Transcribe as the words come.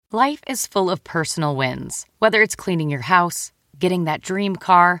Life is full of personal wins, whether it's cleaning your house, getting that dream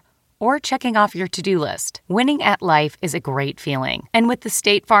car, or checking off your to-do list. Winning at life is a great feeling. And with the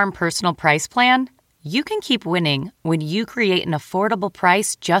State Farm Personal Price Plan, you can keep winning when you create an affordable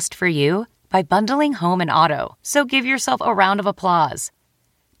price just for you by bundling home and auto. So give yourself a round of applause.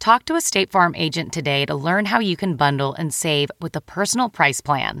 Talk to a State Farm agent today to learn how you can bundle and save with the Personal Price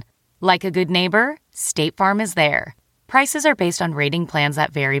Plan. Like a good neighbor, State Farm is there. Prices are based on rating plans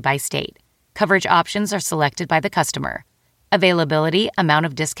that vary by state. Coverage options are selected by the customer. Availability, amount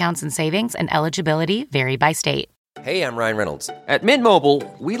of discounts and savings, and eligibility vary by state. Hey, I'm Ryan Reynolds. At Mint Mobile,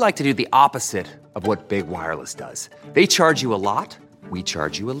 we like to do the opposite of what Big Wireless does. They charge you a lot, we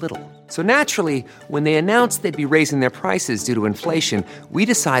charge you a little. So naturally, when they announced they'd be raising their prices due to inflation, we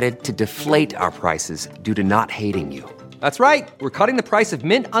decided to deflate our prices due to not hating you. That's right. We're cutting the price of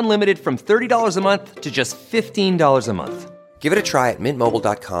Mint Unlimited from $30 a month to just $15 a month. Give it a try at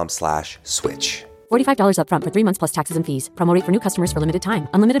mintmobile.com/switch. $45 up front for 3 months plus taxes and fees. Promo rate for new customers for limited time.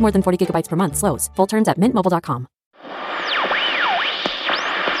 Unlimited more than 40 gigabytes per month. Slows full terms at mintmobile.com.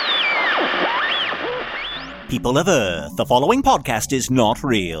 People of Earth, the following podcast is not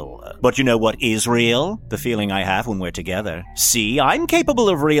real. But you know what is real? The feeling I have when we're together. See, I'm capable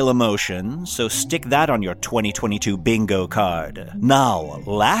of real emotion, so stick that on your 2022 bingo card. Now,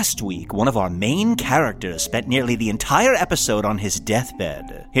 last week, one of our main characters spent nearly the entire episode on his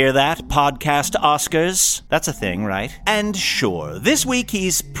deathbed. Hear that, podcast Oscars? That's a thing, right? And sure, this week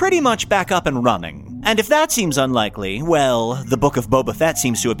he's pretty much back up and running. And if that seems unlikely, well, the Book of Boba Fett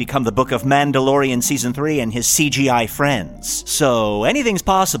seems to have become the Book of Mandalorian Season 3 and his CGI friends. So anything's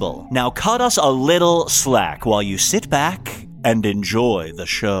possible. Now cut us a little slack while you sit back and enjoy the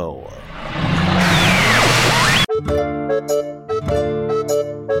show.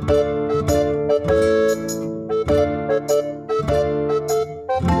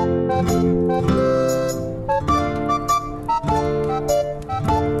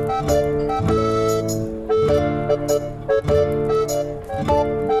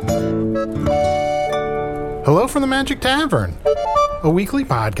 Hello from the Magic Tavern, a weekly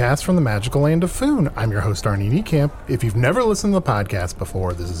podcast from the magical land of Foon. I'm your host, Arnie Niekamp. If you've never listened to the podcast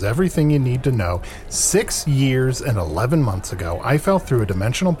before, this is everything you need to know. 6 years and 11 months ago, I fell through a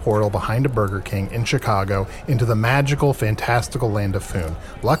dimensional portal behind a Burger King in Chicago into the magical, fantastical land of Foon.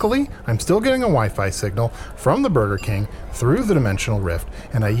 Luckily, I'm still getting a Wi-Fi signal from the Burger King through the dimensional rift,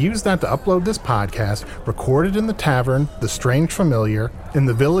 and I used that to upload this podcast, recorded in the tavern, The Strange Familiar, in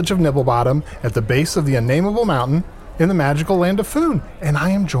the village of Nibblebottom, at the base of the unnameable mountain, in the magical land of Foon. And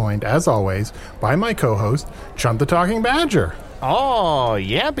I am joined, as always, by my co-host, Chunt the Talking Badger. Oh,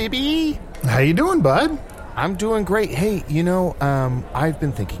 yeah, baby. How you doing, bud? I'm doing great. Hey, you know, I've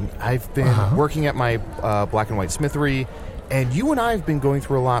been thinking. I've been working at my black and white smithery, and you and I have been going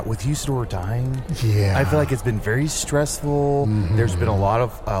through a lot with Usador dying. Yeah. I feel like it's been very stressful. Mm-hmm. There's been a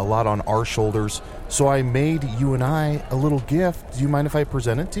lot on our shoulders. So I made you and I a little gift. Do you mind if I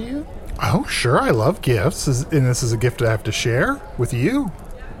present it to you? Oh, sure. I love gifts. And this is a gift I have to share with you.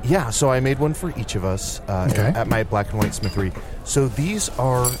 Yeah, so I made one for each of us at my black and white smithery. So these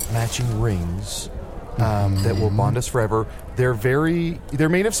are matching rings that will bond us forever. They're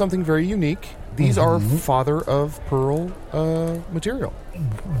made of something very unique. These are father of pearl material.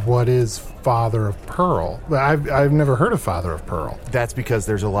 What is father of pearl? I've never heard of father of pearl. That's because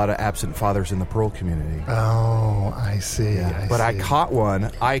there's a lot of absent fathers in the pearl community. Oh, I see. Yeah. I caught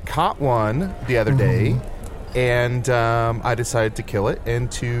one the other day, and I decided to kill it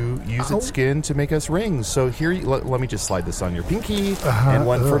and to use its skin to make us rings. So here, let me just slide this on your pinky, and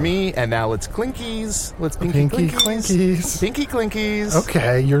one for me, and now let's clinkies. Let's pinky clinkies. Pinky clinkies.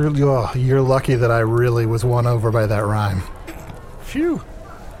 Okay, you're lucky that I really was won over by that rhyme. Phew.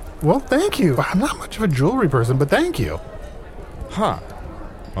 Well, thank you. I'm not much of a jewelry person, but thank you. Huh.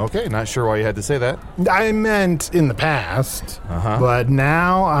 Okay, not sure why you had to say that. I meant in the past, but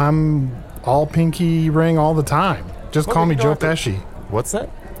now I'm all pinky ring all the time. Just call me Joe Pesci. What's that?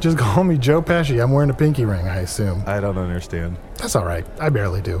 Just call me Joe Pesci. I'm wearing a pinky ring, I assume. I don't understand. That's all right. I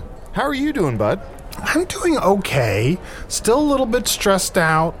barely do. How are you doing, bud? I'm doing okay. Still a little bit stressed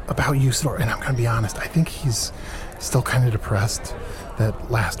out about Usador, and I'm going to be honest. I think he's still kind of depressed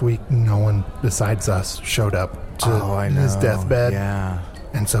that last week no one besides us showed up to his deathbed. Yeah.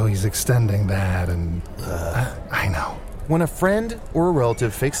 And so he's extending that, and I know. When a friend or a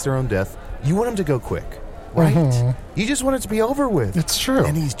relative fakes their own death, you want him to go quick, right? You just want it to be over with. It's true.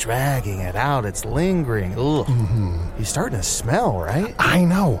 And he's dragging it out. It's lingering. Ugh. He's starting to smell, right? I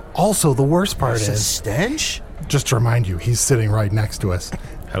know. Also, the worst part is... a stench? Just to remind you, he's sitting right next to us.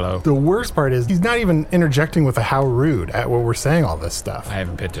 Hello. The worst part is he's not even interjecting with a how rude at what we're saying all this stuff. I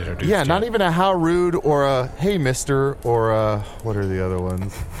haven't been introduced Yeah, yet. not even a how rude or a hey mister or a what are the other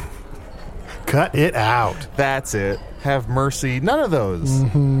ones? Cut it out. That's it. Have mercy. None of those.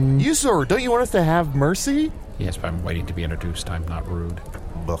 Usador, don't you want us to have mercy? Yes, but I'm waiting to be introduced. I'm not rude.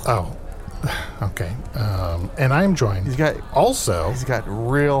 Oh, okay. And I'm joined. He's got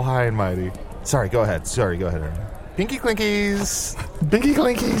real high and mighty. Sorry, go ahead, Aaron. Pinky Clinkies. Pinky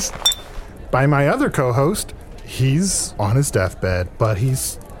Clinkies. By my other co-host, he's on his deathbed, but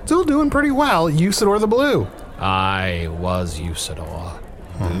he's still doing pretty well. Usador the Blue. I was Usador.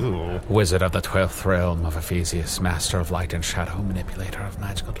 Wizard of the 12th realm of Ephesius, master of light and shadow, manipulator of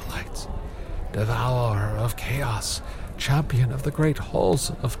magical delights, devourer of chaos, champion of the great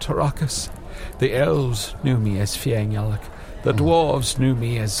halls of Tarakas. The elves knew me as Fiangyalak. The dwarves knew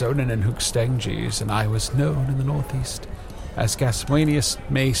me as Zonin and Hookstanges, and I was known in the northeast as Gaswanius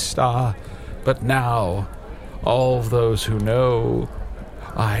Maystar. But now, all of those who know,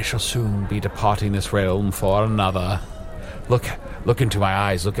 I shall soon be departing this realm for another. Look into my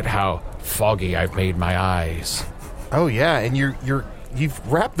eyes. Look at how foggy I've made my eyes. Oh yeah, and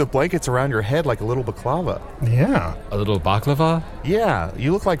you've wrapped the blankets around your head like a little baklava. Yeah. A little baklava? Yeah,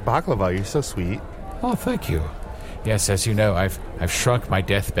 you look like baklava. You're so sweet. Oh, thank you. Yes, as you know, I've shrunk my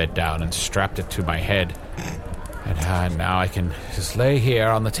deathbed down and strapped it to my head. And now I can just lay here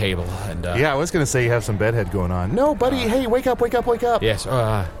on the table and... Yeah, I was going to say you have some bedhead going on. No, buddy, hey, wake up. Yes,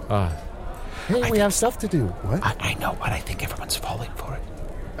 Hey, we have stuff to do. What? I know, but I think everyone's falling for it.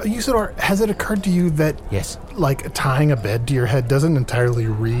 Usador, has it occurred to you that Yes. like tying a bed to your head doesn't entirely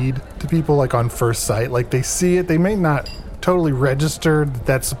read to people like on first sight? Like they see it, they may not totally register that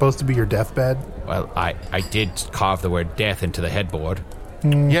that's supposed to be your deathbed. Well, I did carve the word death into the headboard.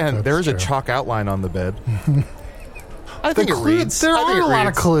 Yeah, and there is true. a chalk outline on the bed. I think it reads. There are a lot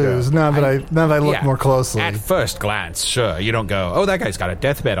of clues now that I look more closely. At first glance, sure, you don't go, oh, that guy's got a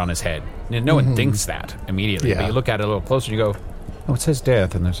deathbed on his head. No one thinks that immediately. Yeah. But you look at it a little closer and you go, oh, it says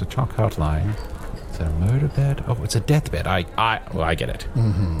death, and there's a chalk outline. Is that a murder bed? Oh, it's a deathbed. I get it.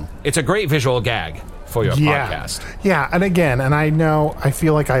 It's a great visual gag for your podcast. Yeah, and again, and I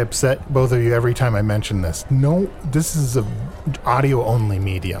feel like I upset both of you every time I mention this. No, this is a audio-only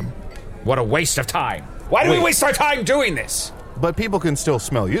medium. What a waste of time. Why do we waste our time doing this? But people can still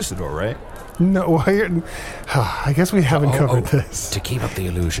smell Usador, right? No, I guess we haven't covered this. To keep up the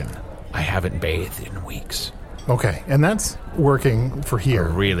illusion, I haven't bathed in weeks. Okay, and that's working for I here.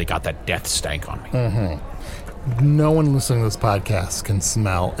 really got that death stank on me. No one listening to this podcast can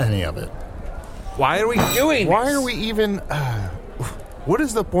smell any of it. Why are we doing this? Why are we even... what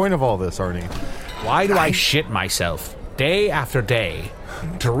is the point of all this, Arnie? Why do I shit myself day after day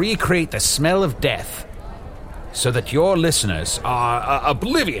to recreate the smell of death so that your listeners are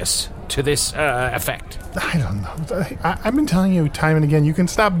oblivious to this effect? I don't know. I've been telling you time and again, you can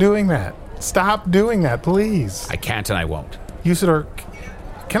stop doing that. Stop doing that, please. I can't and I won't. Usador,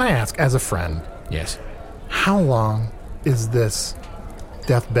 can I ask, as a friend, Yes. how long is this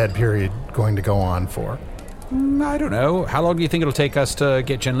deathbed period going to go on for? I don't know. How long do you think it'll take us to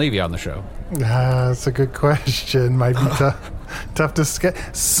get Jen Levy on the show? That's a good question. Might be tough to schedule.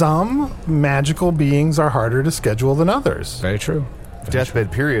 Some magical beings are harder to schedule than others. Very true.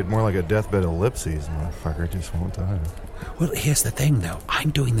 Deathbed period, more like a deathbed ellipses. Motherfucker just won't die. Well, here's the thing, though.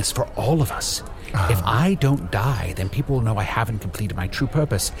 I'm doing this for all of us. If I don't die, then people will know I haven't completed my true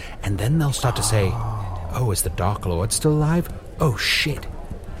purpose. And then they'll start to say, oh, is the Dark Lord still alive? Oh, shit.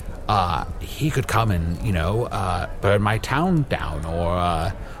 He could come and, burn my town down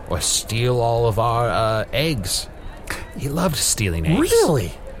or steal all of our eggs. He loved stealing eggs.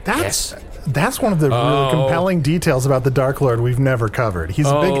 Really? That's one of the really compelling details about the Dark Lord we've never covered. He's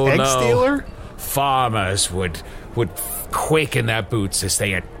a big egg stealer? Farmers would quake in their boots as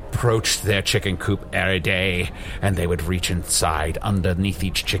they approached their chicken coop every day, and they would reach inside underneath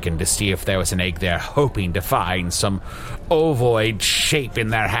each chicken to see if there was an egg there, hoping to find some ovoid shape in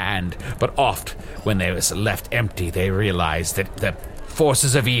their hand. But oft, when they was left empty, they realized that the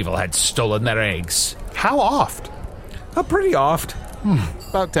forces of evil had stolen their eggs. How oft? Pretty oft.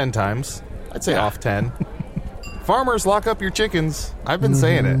 About 10 times. I'd say off 10. Farmers, lock up your chickens. I've been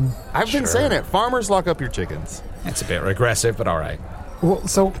saying it. I've been saying it. Farmers, lock up your chickens. It's a bit regressive, but all right. Well,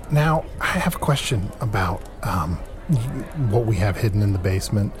 so now I have a question about what we have hidden in the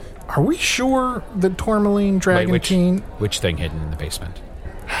basement. Are we sure that Tourmaline, Dragantine... Which thing hidden in the basement?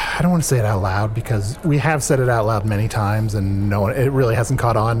 I don't want to say it out loud because we have said it out loud many times and it really hasn't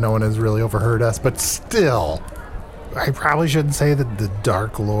caught on. No one has really overheard us, but still... I probably shouldn't say that the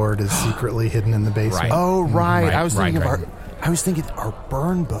Dark Lord is secretly hidden in the basement. Right. Oh, right. I was thinking of I was thinking our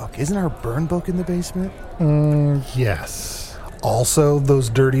burn book. Isn't our burn book in the basement? Yes. Also, those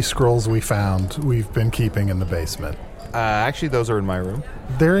dirty scrolls we found, we've been keeping in the basement. Actually, those are in my room.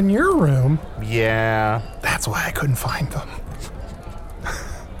 They're in your room? Yeah. That's why I couldn't find them.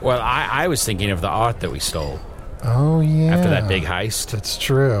 Well, I was thinking of the art that we stole. Oh, yeah. After that big heist. That's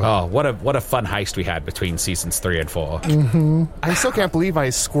true. Oh, what a fun heist we had between seasons 3 and 4. Mm-hmm. I still can't believe I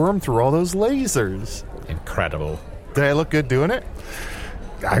squirmed through all those lasers. Incredible. Did I look good doing it?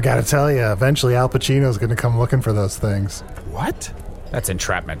 I gotta tell you, eventually Al Pacino's gonna come looking for those things. What? That's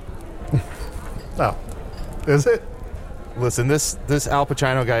entrapment. Oh, is it? Listen, this Al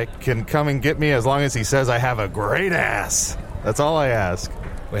Pacino guy can come and get me as long as he says I have a great ass. That's all I ask.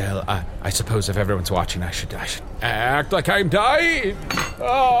 Well, I suppose if everyone's watching, I should act like I'm dying.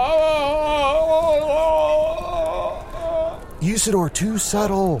 Usador, too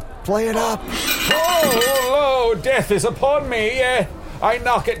subtle. Play it up. Oh, death is upon me. I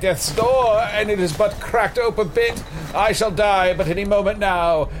knock at death's door, and it is but cracked open bit. I shall die but any moment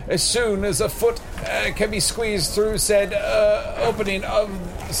now, as soon as a foot can be squeezed through said opening of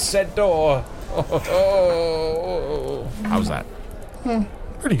said door. How's that?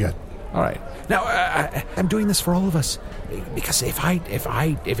 Pretty good. All right. Now, I'm doing this for all of us, because if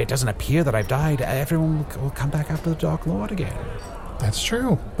it doesn't appear that I've died, everyone will come back after the Dark Lord again. That's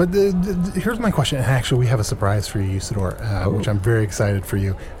true. But here's my question. And actually, we have a surprise for you, Usador, which I'm very excited for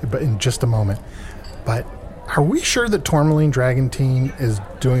you, but in just a moment. But are we sure that Tourmaline Dragon Teen is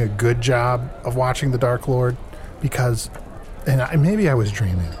doing a good job of watching the Dark Lord? Because, maybe I was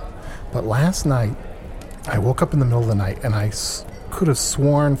dreaming, but last night, I woke up in the middle of the night, and I could have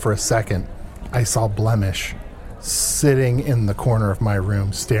sworn for a second I saw Blemish sitting in the corner of my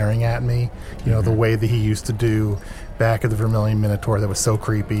room staring at me, the way that he used to do back at the Vermilion Minotaur that was so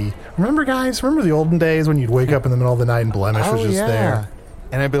creepy. Remember, guys? Remember the olden days when you'd wake up in the middle of the night and Blemish was just there?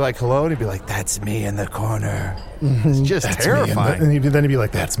 And I'd be like, hello, and he'd be like, that's me in the corner. It's just that's terrifying. And then he'd be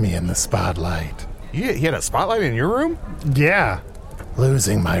like, that's me in the spotlight. He had a spotlight in your room? Yeah.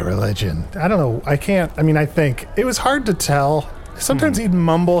 Losing my religion. I don't know. I think it was hard to tell. Sometimes he'd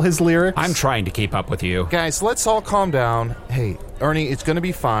mumble his lyrics. I'm trying to keep up with you. Guys, let's all calm down. Hey, Ernie, it's going to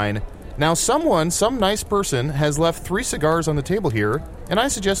be fine. Now, some nice person has left 3 cigars on the table here, and I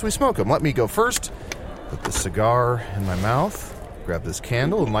suggest we smoke them. Let me go first. Put the cigar in my mouth. Grab this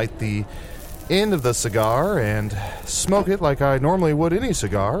candle and light the end of the cigar and smoke it like I normally would any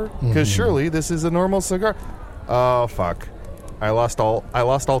cigar, because surely this is a normal cigar. Oh, fuck. I lost all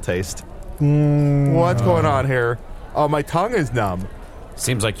taste. What's going on here? Oh, my tongue is numb.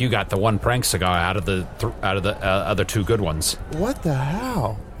 Seems like you got the one prank cigar out of the other 2 good ones. What the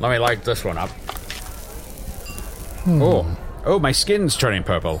hell? Let me light this one up. Oh, my skin's turning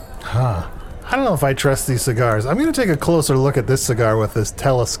purple. Huh. I don't know if I trust these cigars. I'm going to take a closer look at this cigar with this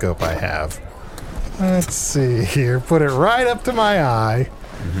telescope I have. Let's see here. Put it right up to my eye.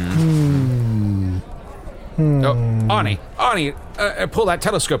 Oh, Arnie, pull that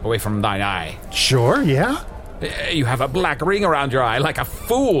telescope away from thine eye. Sure, yeah. You have a black ring around your eye like a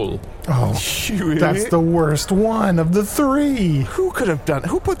fool. Oh, that's the worst one of the 3. Who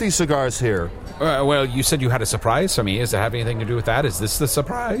put these cigars here? Well, you said you had a surprise for me. Does it have anything to do with that? Is this the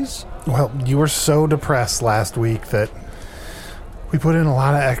surprise? Well, you were so depressed last week that we put in a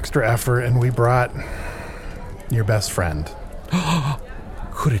lot of extra effort and we brought your best friend.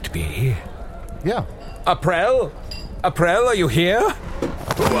 Could it be? Yeah. Aprel, are you here?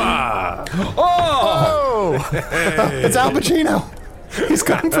 Oh! It's Al Pacino. He's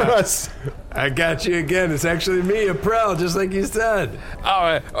coming for us. I got you again. It's actually me, Aprel, just like you said.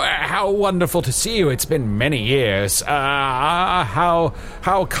 Oh, how wonderful to see you. It's been many years. How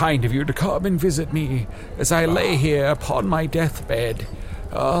kind of you to come and visit me as I lay here upon my deathbed.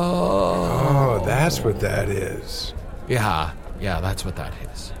 Oh, that's what that is. Yeah, that's what that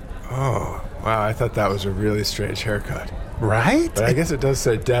is. Oh, wow, I thought that was a really strange haircut. Right? But I guess it does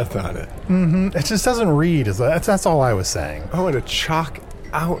say death on it. It just doesn't read. That's all I was saying. Oh, and a chalk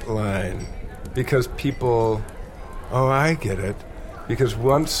outline. Because people... Oh, I get it. Because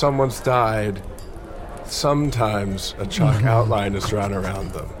once someone's died, sometimes a chalk outline is drawn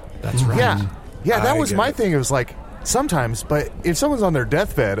around them. That's right. Yeah, that was my thing. It was like, sometimes, but if someone's on their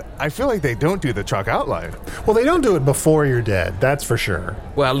deathbed, I feel like they don't do the chalk outline. Well, they don't do it before you're dead, that's for sure.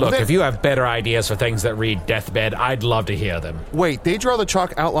 Well, look, if you have better ideas for things that read deathbed, I'd love to hear them. Wait, they draw the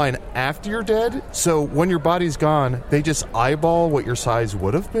chalk outline after you're dead? So when your body's gone, they just eyeball what your size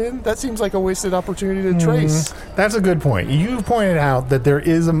would have been? That seems like a wasted opportunity to trace. That's a good point. You pointed out that there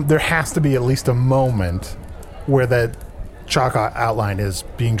has to be at least a moment where that chalk outline is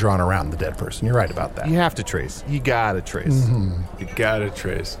being drawn around the dead person. You're right about that. You have to trace. You gotta trace. You gotta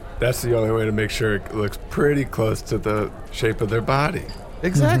trace. That's the only way to make sure it looks pretty close to the shape of their body.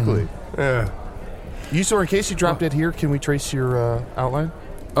 Exactly. Yeah. Usador, in case you dropped it here, can we trace your outline?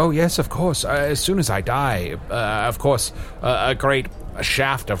 Oh, yes, of course. As soon as I die, of course, a great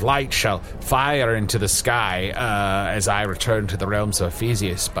shaft of light shall fire into the sky as I return to the realms of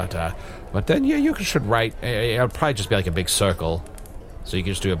Ephesius. But then, yeah, you should write. It'll probably just be like a big circle. So you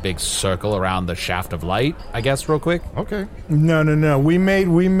can just do a big circle around the shaft of light, I guess, real quick. Okay. No. We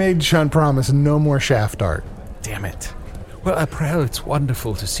made Sean promise no more shaft art. Damn it. Well, April, it's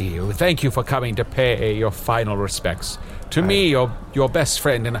wonderful to see you. Thank you for coming to pay your final respects to me, your best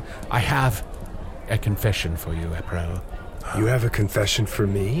friend, and I have a confession for you, April. You have a confession for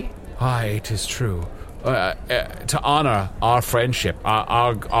me? Aye, it is true. To honor our friendship,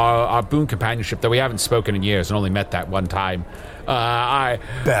 our boon companionship, that we haven't spoken in years and only met that one time.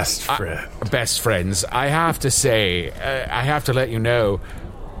 Best friend. Best friends. I have to say, I have to let you know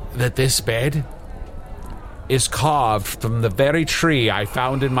that this bed is carved from the very tree I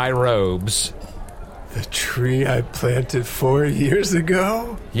found in my robes. The tree I planted 4 years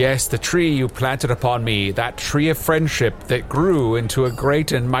ago? Yes, the tree you planted upon me, that tree of friendship that grew into a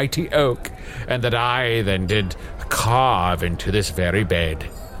great and mighty oak, and that I then did carve into this very bed.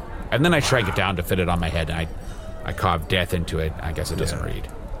 And then I shrank it down to fit it on my head, and I carved death into it. I guess it doesn't read.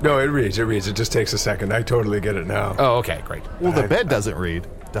 No, it reads. It just takes a second. I totally get it now. Oh, okay, great. Well, the bed doesn't read.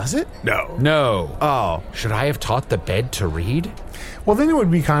 Does it? No. Oh. Should I have taught the bed to read? Well, then it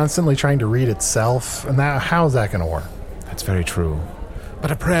would be constantly trying to read itself, and how's that going to work? That's very true.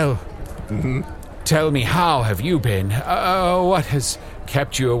 But April, tell me, how have you been? What has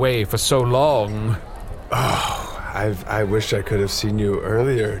kept you away for so long? Oh, I wish I could have seen you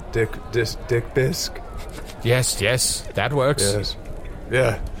earlier, Dick Bisque. Yes, that works. Yes.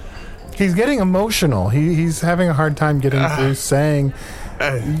 Yeah. He's getting emotional. He's having a hard time getting through saying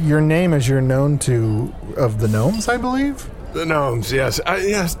your name as you're known to of the gnomes, I believe? The gnomes, yes.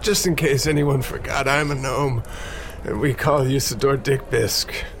 Yes, just in case anyone forgot, I'm a gnome. And we call Usador Dick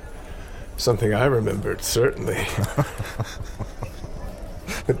Bisque. Something I remembered, certainly.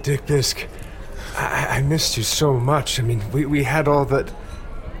 But Dick Bisque, I missed you so much. I mean, we had all that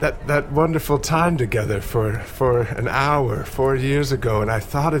wonderful time together for an hour 4 years ago, and I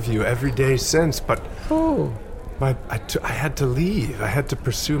thought of you every day since, but I had to leave. I had to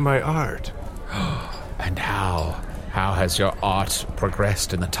pursue my art. And how has your art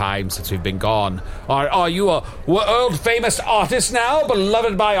progressed in the time since we've been gone? Are you a world-famous artist now,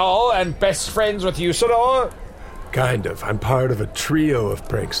 beloved by all, and best friends with Usador? Kind of. I'm part of a trio of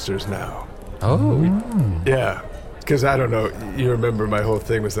pranksters now. Oh. Yeah. Because I don't know, you remember my whole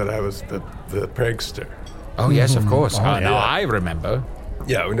thing was that I was the prankster. Oh, yes, of course. Oh, No, I remember.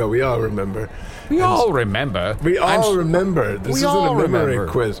 Yeah, no, we all remember. We all remember. We all remember. This isn't a memory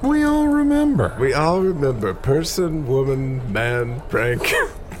quiz. We all remember. We all remember. Person, woman, man, prank,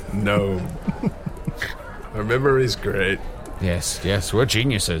 gnome. Our memory's great. Yes, we're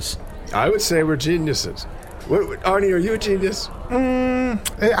geniuses. I would say we're geniuses. Arnie, are you a genius?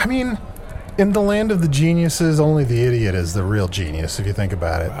 I mean, in the land of the geniuses, only the idiot is the real genius, if you think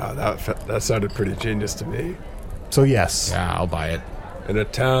about it. Wow, that sounded pretty genius to me. So, yes. Yeah, I'll buy it. In a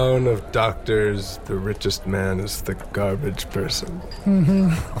town of doctors, the richest man is the garbage person.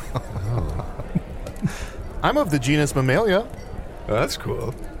 I'm of the genus Mammalia. Oh, that's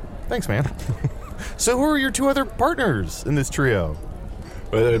cool. Thanks, man. So who are your two other partners in this trio?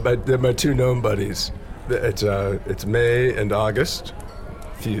 Well, they're my two gnome buddies. It's May and August.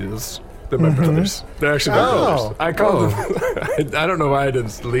 Füls. They're my brothers. They're actually my brothers. I call them... I don't know why I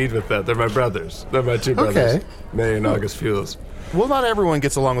didn't lead with that. They're my brothers. They're my two brothers. Okay. May and August Füls. Well, not everyone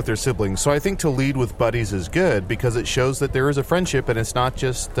gets along with their siblings, so I think to lead with buddies is good because it shows that there is a friendship and it's not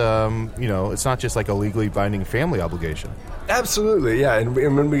just, it's not just like a legally binding family obligation. Absolutely, yeah. And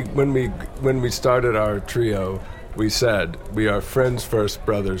when we started our trio, we said we are friends first,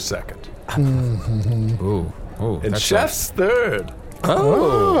 brothers second. Ooh, and chefs third.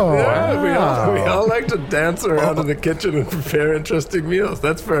 Oh, yeah, wow. we all like to dance around in the kitchen and prepare interesting meals.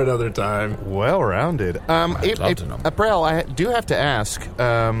 That's for another time. Well-rounded. April, I do have to ask,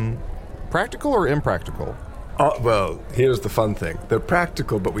 practical or impractical? Well, here's the fun thing. They're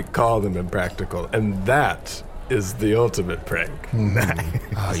practical, but we call them impractical, and that is the ultimate prank.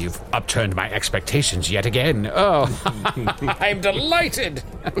 Oh, you've upturned my expectations yet again. Oh, I'm delighted.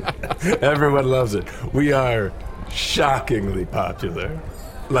 Everyone loves it. We are shockingly popular.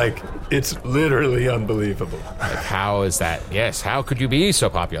 Like, it's literally unbelievable. Like, how is that? Yes, how could you be so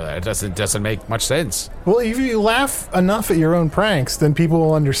popular? It doesn't make much sense. Well, if you laugh enough at your own pranks, then people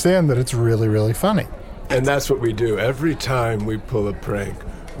will understand that it's really, really funny. And that's what we do. Every time we pull a prank,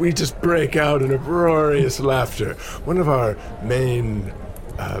 we just break out in uproarious laughter. One of our main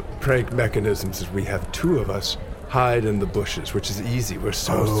prank mechanisms is we have two of us hide in the bushes, which is easy. We're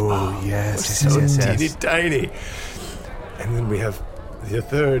so small. Yes, We're so teeny tiny. And then we have the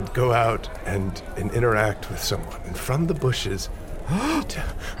third go out and interact with someone. And from the bushes,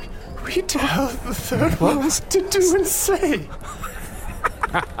 we tell the third one what to do and say.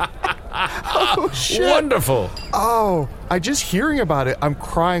 Oh, shit. Wonderful. Oh, I just hearing about it, I'm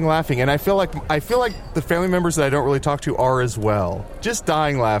crying laughing, and I feel like the family members that I don't really talk to are as well. Just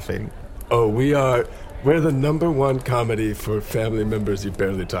dying laughing. Oh, we're the number one comedy for family members you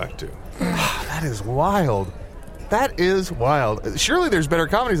barely talk to. That is wild. That is wild. Surely there's better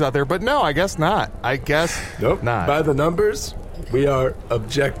comedies out there, but no, I guess not. Nope. Not. By the numbers, we are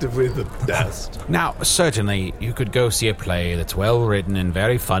objectively the best. Now, certainly, you could go see a play that's well written and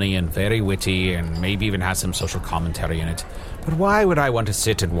very funny and very witty and maybe even has some social commentary in it. But why would I want to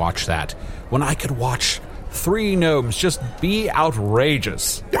sit and watch that when I could watch three gnomes just be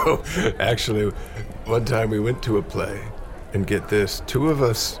outrageous? Oh, actually, one time we went to a play, and get this, two of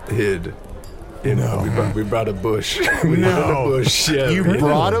us hid. We brought a bush. We brought a bush. Yeah, you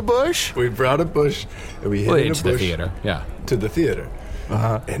brought a bush? We brought a bush, and we hid in a bush. To the theater, yeah. To the theater.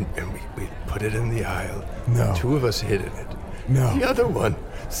 Uh-huh. And we put it in the aisle. No. Two of us hid in it. No. The other one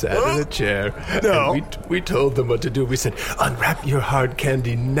sat in a chair. No. And we told them what to do. We said, unwrap your hard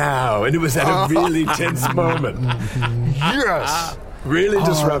candy now. And it was at a really tense moment. Yes. Really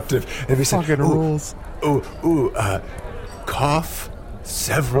disruptive. And we said, rules. Cough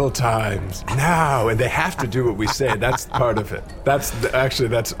several times now, and they have to do what we say. That's part of it. That's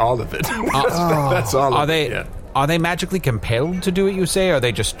all of it. That's all. Are of they? It. Yeah. Are they magically compelled to do what you say, or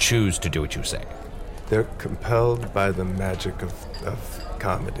they just choose to do what you say? They're compelled by the magic of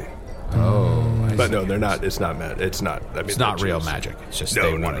comedy. Oh, but no, they're not. It's not mad. It's not. I mean, it's not real magic. It's just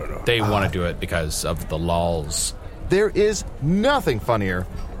no, they want to do it because of the lulz. There is nothing funnier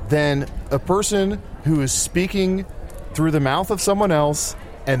than a person who is speaking through the mouth of someone else,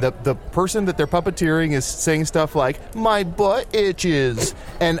 and the person that they're puppeteering is saying stuff like, my butt itches,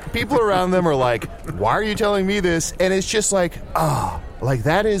 and people around them are like, why are you telling me this? And it's just like, like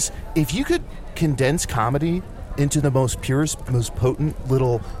that is, if you could condense comedy into the most purest, most potent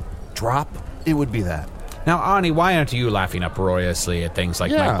little drop, it would be that. Now, Arnie, why aren't you laughing uproariously at things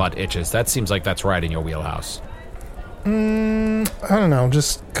like my butt itches? That seems like that's right in your wheelhouse. I don't know.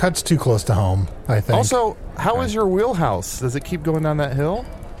 Just cuts too close to home, I think. Also, how is your wheelhouse? Does it keep going down that hill?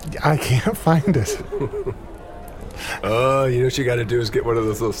 I can't find it. Oh, you know what you got to do is get one of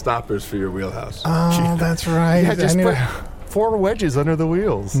those little stoppers for your wheelhouse. Oh, that's right. Yeah, just put 4 wedges under the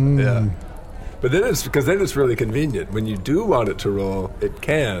wheels. Yeah. But then it's really convenient. When you do want it to roll, it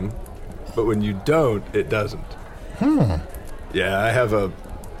can, but when you don't, it doesn't. Yeah, I have a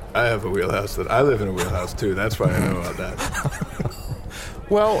wheelhouse that I live in a wheelhouse too. That's why I know about that.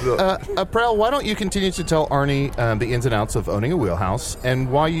 Well, Aprel, why don't you continue to tell Arnie the ins and outs of owning a wheelhouse? And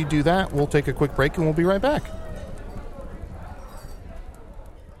while you do that, we'll take a quick break and we'll be right back.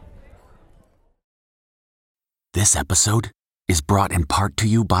 This episode is brought in part to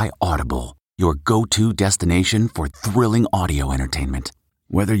you by Audible, your go-to destination for thrilling audio entertainment.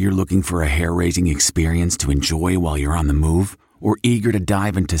 Whether you're looking for a hair-raising experience to enjoy while you're on the move, or eager to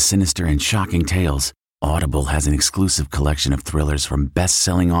dive into sinister and shocking tales, Audible has an exclusive collection of thrillers from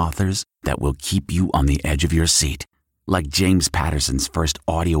best-selling authors that will keep you on the edge of your seat. Like James Patterson's first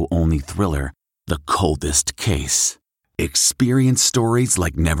audio-only thriller, The Coldest Case. Experience stories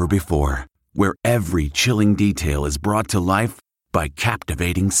like never before, where every chilling detail is brought to life by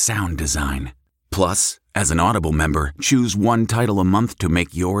captivating sound design. Plus, as an Audible member, choose one title a month to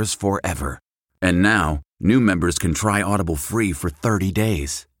make yours forever. And now, new members can try Audible free for 30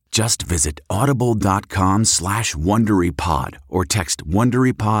 days. Just visit audible.com/WonderyPod or text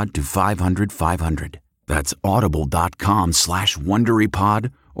WonderyPod to 500-500. That's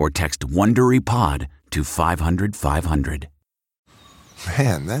audible.com/WonderyPod or text WonderyPod to 500-500.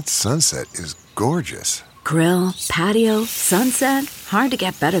 Man, that sunset is gorgeous. Grill, patio, sunset. Hard to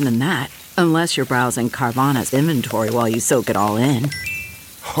get better than that. Unless you're browsing Carvana's inventory while you soak it all in.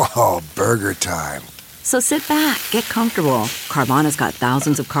 Oh, burger time. So sit back, get comfortable. Carvana's got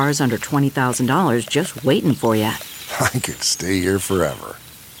thousands of cars under $20,000 just waiting for you. I could stay here forever.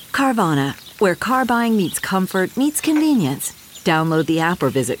 Carvana, where car buying meets comfort, meets convenience. Download the app or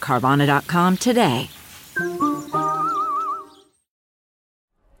visit Carvana.com today.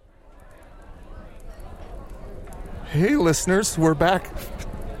 Hey, listeners, we're back.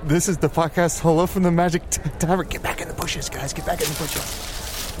 This is the podcast Hello from the Magic Tavern. Get back in the bushes, guys. Get back in the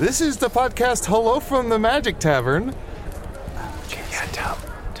bushes. This is the podcast Hello from the Magic Tavern. Yeah, tell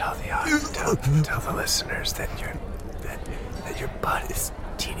the listeners that your butt is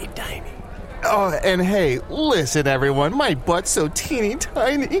teeny tiny. Oh, and hey, listen, everyone. My butt's so teeny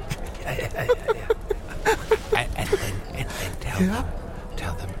tiny. And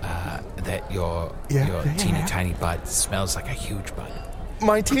tell them that your teeny tiny butt smells like a huge butt.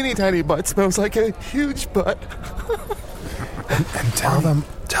 My teeny tiny butt smells like a huge butt. and tell them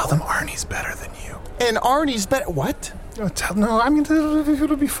Arnie's better than you. And Arnie's better. What?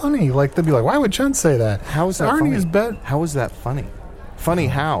 It'll be funny. Like, they'll be like, why would Jen say that? How is that Arnie's funny? better. How is that funny? Funny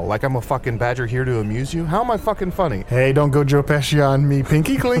how? Like I'm a fucking badger here to amuse you? How am I fucking funny? Hey, don't go Joe Pesci on me.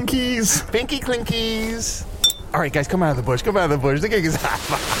 Pinky clinkies. Pinky clinkies. All right, guys, come out of the bush. Come out of the bush. The gig is hot.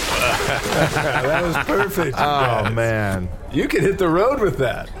 That was perfect. Oh, man. You can hit the road with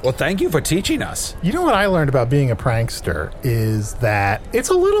that. Well, thank you for teaching us. You know what I learned about being a prankster is that it's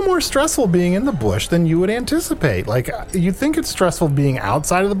a little more stressful being in the bush than you would anticipate. Like, you think it's stressful being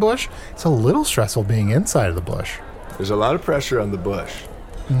outside of the bush. It's a little stressful being inside of the bush. There's a lot of pressure on the bush.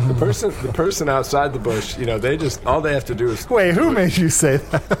 The person outside the bush, all they have to do is... Wait, who made you say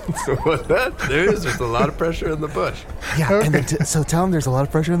that? What's that? There's a lot of pressure in the bush. Yeah, okay. And then so tell them there's a lot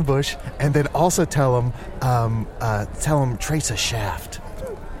of pressure in the bush, and then also tell them trace a shaft.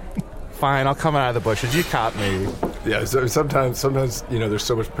 Fine, I'll come out of the bushes. You caught me. Yeah, so sometimes there's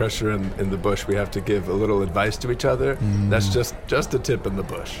so much pressure in the bush, we have to give a little advice to each other. That's just a tip in the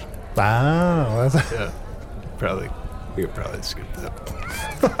bush. Wow. Yeah, we could probably skip that.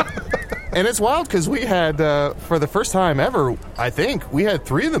 And it's wild because we had, for the first time ever, I think, we had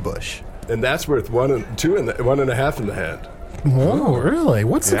 3 in the bush. And that's worth 1 and 2 and 1.5 in the hand. Whoa, really?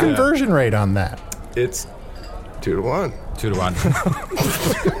 What's the conversion rate on that? It's 2 to 1. 2 to 1.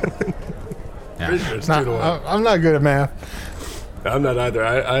 It's 2 to 1. I'm not good at math. I'm not either.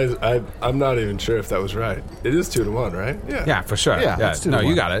 I'm not even sure if that was right. It is 2 to 1, right? Yeah. Yeah, for sure. Yeah, it's 2 to 1.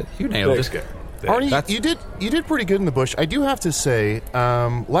 You got it. You nailed Thanks, it. Arnie, you did pretty good in the bush. I do have to say,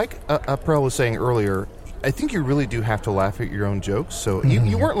 like April was saying earlier, I think you really do have to laugh at your own jokes. So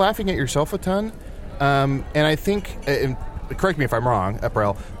you weren't laughing at yourself a ton, and I think, correct me if I'm wrong,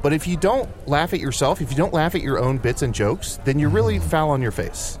 April, but if you don't laugh at yourself, if you don't laugh at your own bits and jokes, then you're really foul on your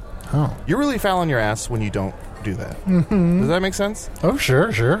face. Oh. You're really foul on your ass when you don't do that. Does that make sense? Oh,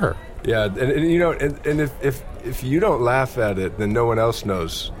 sure. Yeah, and if you don't laugh at it, then no one else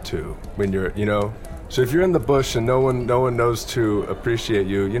knows to. When you're, so if you're in the bush and no one knows to appreciate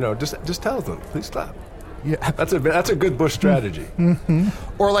you, just tell them, please clap. Yeah, that's a good bush strategy.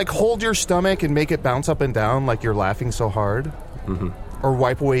 Or like hold your stomach and make it bounce up and down like you're laughing so hard. Or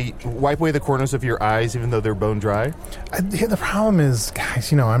wipe away the corners of your eyes even though they're bone dry. The problem is,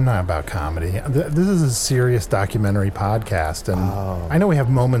 guys, I'm not about comedy. This is a serious documentary podcast, and I know we have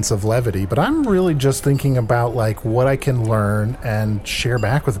moments of levity, but I'm really just thinking about like what I can learn and share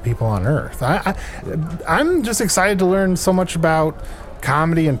back with the people on Earth. I'm just excited to learn so much about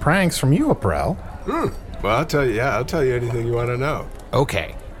comedy and pranks from you, Aprel. Well, I'll tell you anything you want to know.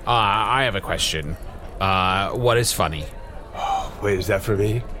 Okay. I have a question. What is funny? Wait, is that for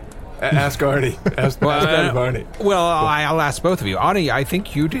me? Ask Arnie. Ask Arnie. Well, I'll ask both of you. Arnie, I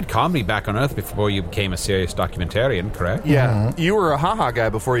think you did comedy back on Earth before you became a serious documentarian, correct? Yeah. You were a haha guy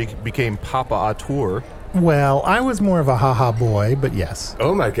before you became Papa Auteur. Well, I was more of a haha boy, but yes.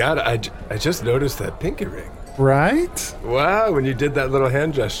 Oh my God, I just noticed that pinky ring. Right? Wow, when you did that little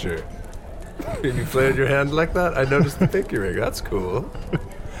hand gesture. When you flared your hand like that, I noticed the pinky ring. That's cool.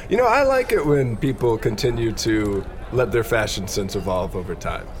 I like it when people continue to let their fashion sense evolve over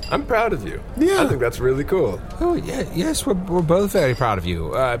time. I'm proud of you. Yeah. I think that's really cool. Oh, yeah, yes, we're both very proud of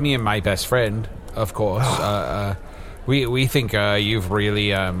you. Me and my best friend, of course. We think you've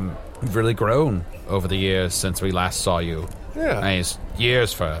really grown over the years since we last saw you. Yeah. I mean, it's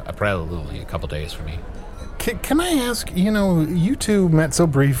years for April, only a couple days for me. Can I ask, you two met so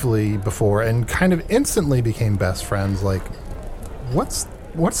briefly before and kind of instantly became best friends. Like, what's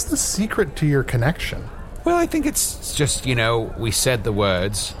the secret to your connection? Well, I think it's just, we said the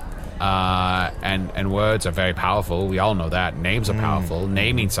words, and words are very powerful. We all know that. Names are powerful.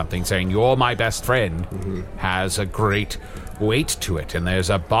 Naming something, saying, you're my best friend, has a great weight to it, and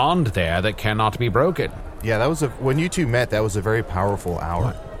there's a bond there that cannot be broken. Yeah, when you two met, that was a very powerful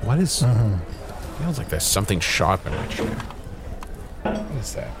hour. What is... Feels like there's something sharp in my chair. What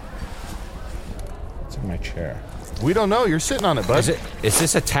is that? It's in my chair. We don't know. You're sitting on it, bud. Is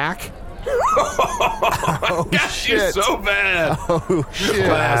this a tack? Oh, Got shit. you so bad. Oh, shit.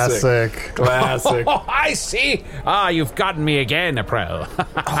 Classic. Classic. Oh, I see. You've gotten me again, Aprel.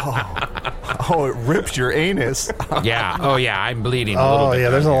 Oh, it ripped your anus. Yeah. Oh, yeah. I'm bleeding a little Oh, bit. yeah,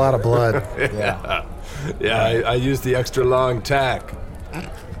 there's a lot of blood. Yeah, I used the extra long tack.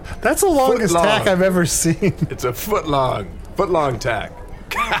 That's the longest Foot long. tack I've ever seen. It's a foot long tack.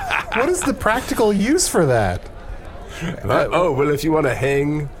 What is the practical use for that? Well, if you want to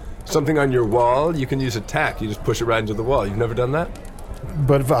hang something on your wall, you can use a tack. You just push it right into the wall. You've never done that?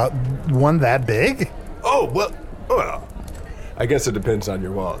 But one that big? Oh, well, I guess it depends on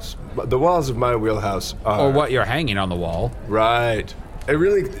your walls. The walls of my wheelhouse are... Or what you're hanging on the wall. Right. It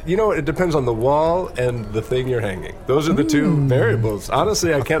really, it depends on the wall and the thing you're hanging. Those are the two variables.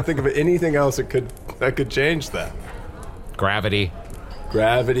 Honestly, I can't think of anything else that could change that. Gravity.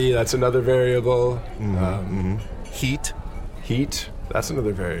 Gravity, that's another variable. Heat. That's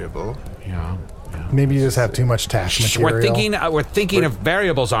another variable. Yeah. Maybe you just have too much tack material. We're thinking of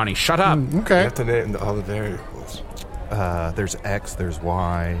variables, Arnie. Shut up. You Okay. have to name all the variables. There's X, there's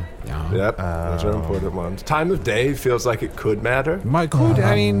Y. Yeah. Yep, those are important ones. Time of day feels like it could matter. Put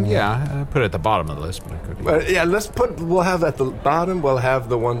it at the bottom of the list, but it could be. But yeah, we'll have at the bottom, we'll have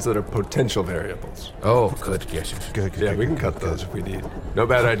the ones that are potential variables. Oh, good. Yes. Good. Yeah, we can cut those if we need. No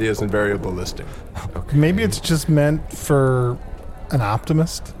bad ideas in variable listing. Maybe it's just meant for an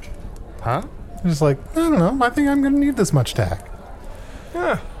optimist. Huh? Just like, I don't know, I think I'm going to need this much tack.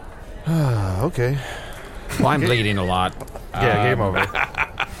 Okay. Well, I'm bleeding a lot. Yeah, game over.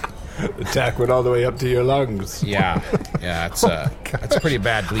 The tack went all the way up to your lungs. Yeah. It's a pretty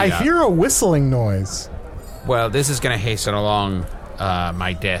bad bleed. I out. hear a whistling noise. Well, this is going to hasten along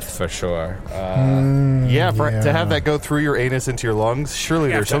my death for sure. To have that go through your anus into your lungs, surely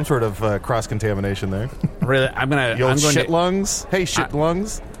there's some sort of cross-contamination there. Really, I'm going to lungs? Hey,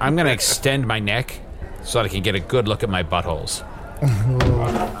 lungs? I'm going to extend my neck so that I can get a good look at my buttholes.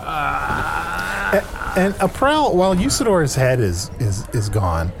 And Aprel, while Usador's head is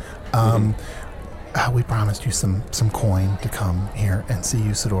gone, we promised you some coin to come here and see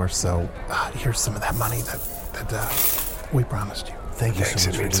Usador. So here's some of that money that we promised you. Thank you Thanks, so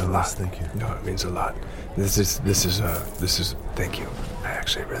much. it means a lot. Thank you. No, it means a lot. This is. Thank you. I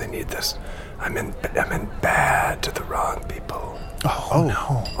actually really need this. I'm in bad to the wrong people. Oh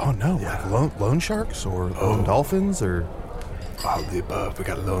no! Yeah. Like loan sharks or loan dolphins or all of the above. We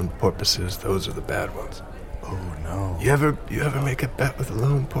got lone porpoises. Those are the bad ones. oh no! You ever make a bet with a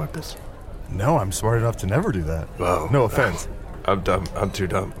lone porpoise? No, I'm smart enough to never do that. Well, no offense. I'm dumb. I'm too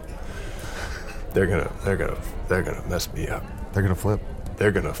dumb. They're gonna mess me up. They're gonna flip.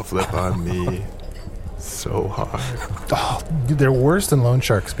 They're gonna flip on me so hard. Oh, they're worse than loan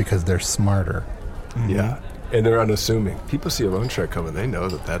sharks because they're smarter. Yeah, and they're unassuming. People see a loan shark coming, they know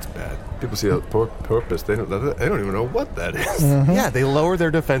that that's bad. People see a porpoise, they don't even know what that is. Yeah, they lower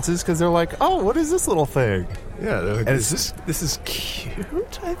their defenses because they're like, oh, what is this little thing? Yeah, they're like, And this is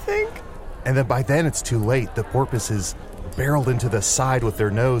cute, I think. And then by then it's too late. The porpoise is barreled into the side with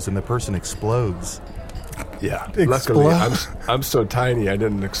their nose, and the person explodes. Yeah, Explode. luckily I'm so tiny I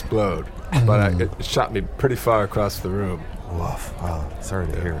didn't explode, but it shot me pretty far across the room. Woof. Oh, sorry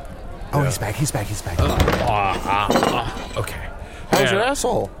to hear it. Oh, Yeah. he's back. Okay. How's your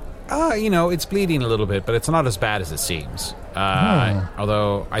asshole? It's bleeding a little bit, but it's not as bad as it seems.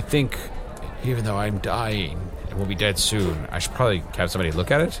 Although I think, even though I'm dying and will be dead soon, I should probably have somebody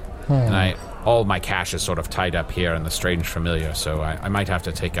look at it. And all my cash is sort of tied up here in the strange familiar, so I might have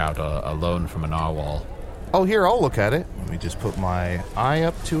to take out a loan from a narwhal. Oh, here, I'll look at it. Let me just put my eye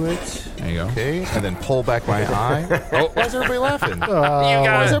up to it. There you go. Okay, and then pull back my eye. Oh, why is everybody laughing?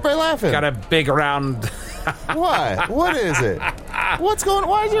 Why is everybody laughing? Got a big round... What? What is it? What's going on?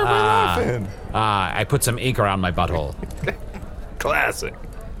 Why is everybody laughing? I put some ink around my butthole. Classic.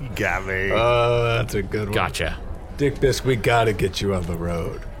 You got me. Oh, that's a good one. Gotcha. Dick Bisque, we gotta get you on the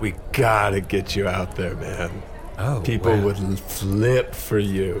road. We gotta get you out there, man. Oh, People wow. would flip for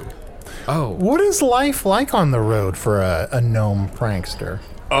you. Oh. What is life like on the road for a gnome prankster?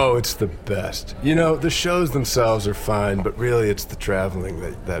 Oh, it's the best. The shows themselves are fine, but really it's the traveling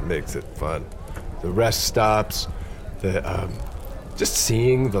that makes it fun. The rest stops, just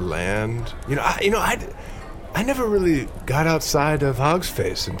seeing the land. I never really got outside of Hog's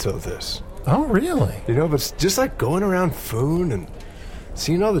Face until this. Oh, really? But it's just like going around Foon and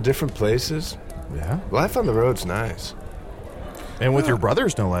seeing all the different places. Yeah. Life on the road's nice. And with your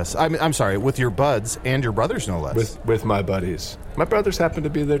brothers, no less. I'm sorry, with your buds and your brothers, no less. With my buddies. My brothers happen to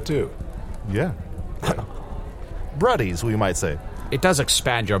be there, too. Yeah. Bruddies, we might say. it does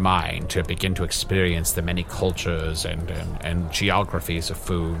expand your mind to begin to experience the many cultures and geographies of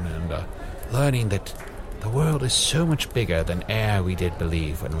food, and learning that the world is so much bigger than e'er we did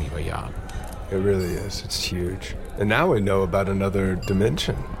believe when we were young. It really is. It's huge. And now we know about another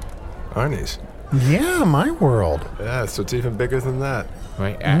dimension. Arnie's. Yeah, my world. Yeah, so it's even bigger than that.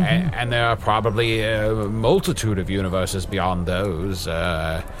 Right, and there are probably a multitude of universes beyond those.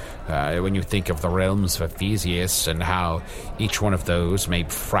 When you think of the realms of Theseus and how each one of those may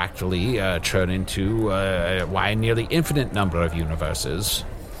fractally turn into a nearly infinite number of universes.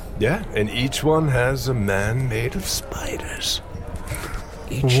 Yeah, and each one has a man made of spiders.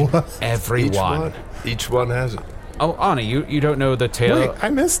 Every one. Each one has it. Oh, Arnie, you don't know the tale? Wait,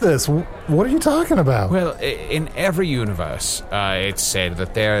 I missed this. What are you talking about? Well, in every universe, it's said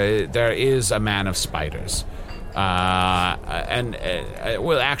that there is a man of spiders. Well,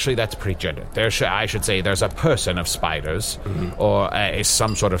 actually, that's pretty gendered. I should say there's a person of spiders, or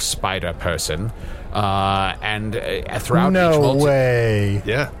some sort of spider person. And throughout no way.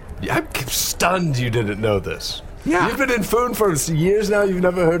 Yeah. I'm stunned you didn't know this. Yeah. You've been in Foon for years now. You've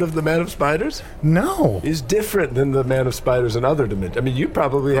never heard of the Man of Spiders? No. He's different than the Man of Spiders in other dimensions. I mean, you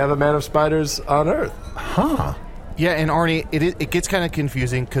probably have a Man of Spiders on Earth. Huh. Yeah, and Arnie, it gets kind of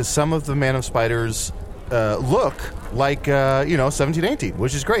confusing because some of the Man of Spiders look like 17, 18,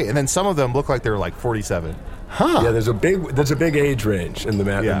 which is great, and then some of them look like they're like 47. Huh. Yeah, there's a big age range in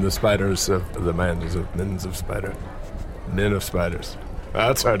the in the spiders of the men of spider. Men of spiders.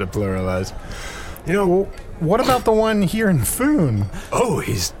 That's hard to pluralize. You know, what about the one here in Foon? Oh,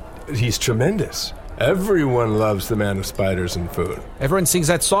 he's tremendous. Everyone loves the Man of Spiders in Foon. Everyone sings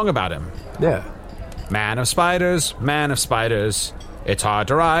that song about him. Yeah. Man of spiders, man of spiders. It's hard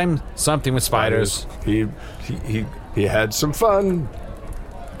to rhyme, something with spiders. He had some fun.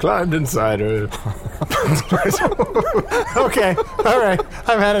 Climbed inside her. Okay, all right.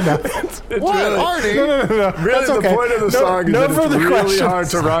 I've had enough. It's what, really, Arnie? No. Really, That's okay. the point of the song is that it's really questions. hard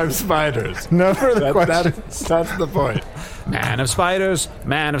to rhyme spiders. No further questions. That's the point. Man of spiders,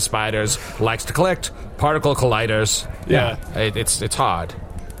 likes to collect particle colliders. Yeah. It's hard.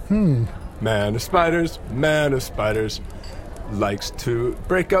 Man of spiders, likes to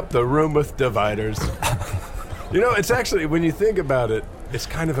break up the room with dividers. It's actually, when you think about it, it's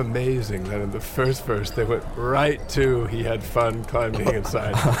kind of amazing that in the first verse they went right to he had fun climbing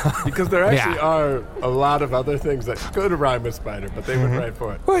inside. Because there actually are a lot of other things that could rhyme with spider, but they went right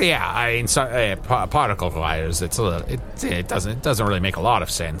for it. Well, yeah, I mean, particle colliders, it doesn't really make a lot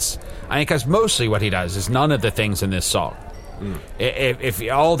of sense. I mean, because mostly what he does is none of the things in this song. If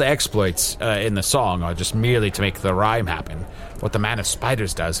all the exploits in the song are just merely to make the rhyme happen, what the Man of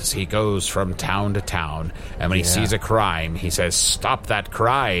Spiders does is he goes from town to town, and when he sees a crime, he says, "Stop that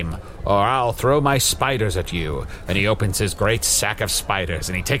crime, or I'll throw my spiders at you." And he opens his great sack of spiders,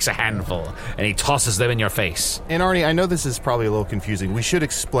 and he takes a handful, and he tosses them in your face. And Arnie, I know this is probably a little confusing. We should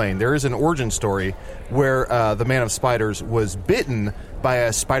explain. There is an origin story where the Man of Spiders was bitten by a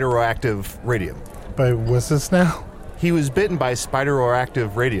spideroactive radium. But what's this now? He was bitten by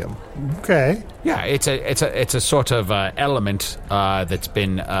spideroactive radium. Okay. Yeah, it's a sort of element that's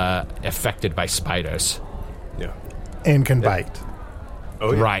been affected by spiders. Yeah. And can bite.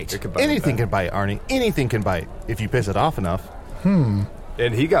 Oh, yeah. Right. Anything can bite, Arnie. Anything can bite if you piss it off enough. And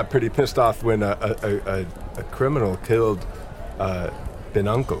he got pretty pissed off when a criminal killed Ben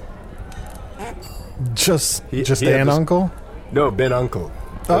Uncle. Just an uncle? No, Ben Uncle.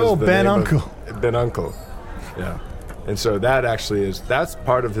 Oh, Ben Uncle. Ben Uncle. Yeah. And so that's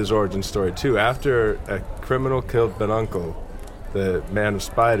part of his origin story, too. After a criminal killed Ben Uncle, the Man of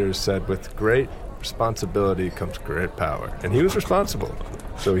Spiders said, with great responsibility comes great power. And he was responsible.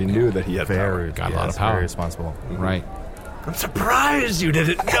 So he knew that he had power. Got a lot of power. Very responsible. Right. I'm surprised you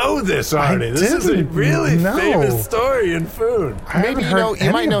didn't know this, Arnie. This is a really know. famous story in Foon. Maybe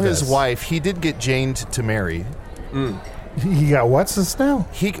you might know his wife. He did get Janed to marry. He got what's this now?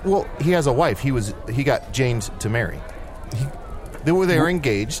 He has a wife. He got Janed to marry. They were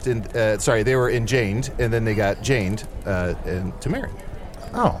engaged, and they were enjaned, and then they got janed and to marry.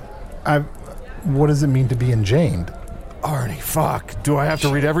 Oh, what does it mean to be enjaned? Arnie, fuck! Do I have to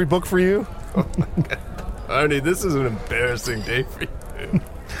read every book for you? Arnie, this is an embarrassing day for you.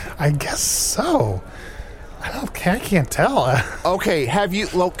 I guess so. I can't tell. Okay, have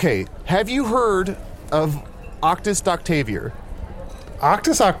you heard of Octus Octavier?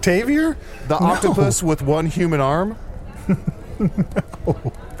 Octus Octavier? The octopus with one human arm? No.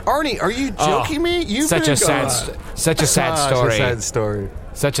 Arnie, are you joking me? You've such a sad story.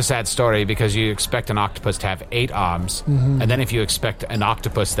 Such a sad story because you expect an octopus to have 8 arms, and then if you expect an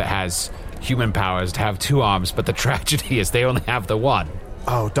octopus that has human powers to have 2 arms, but the tragedy is they only have the one.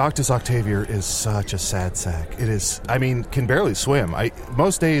 Oh, Doctus Octavier is such a sad sack. It is, can barely swim.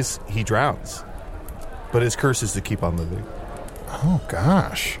 Most days he drowns. But his curse is to keep on living. Oh,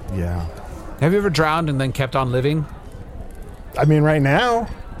 gosh. Yeah. Have you ever drowned and then kept on living? I mean, right now.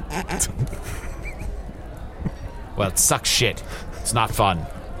 Well, it sucks shit. It's not fun.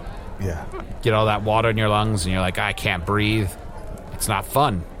 Yeah. Get all that water in your lungs and you're like, I can't breathe. It's not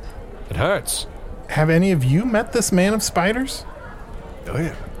fun. It hurts. Have any of you met this man of spiders? Oh,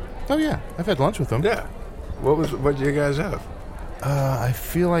 yeah. Oh, yeah. I've had lunch with him. Yeah. What did you guys have? I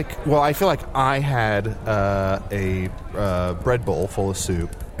feel like I had a bread bowl full of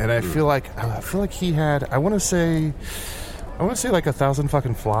soup, and I feel like he had. I want to say like 1,000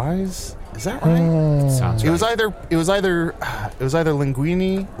 fucking flies. Is that right? Sounds It right. was either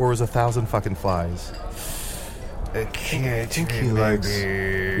linguine or it was 1,000 fucking flies. I think He likes.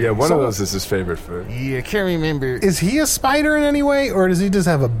 Yeah, one of those is his favorite food. Yeah, I can't remember. Is he a spider in any way, or does he just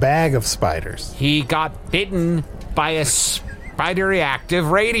have a bag of spiders? He got bitten by a spidery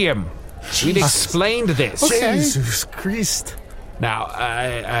active radium. We'd explained this. Okay. Jesus Christ.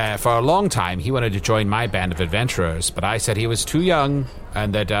 Now, for a long time, he wanted to join my band of adventurers, but I said he was too young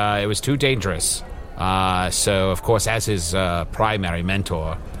and that it was too dangerous. So, of course, as his primary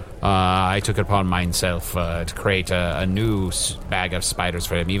mentor, I took it upon myself to create a new bag of spiders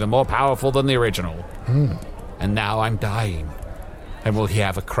for him, even more powerful than the original. And now I'm dying. And will he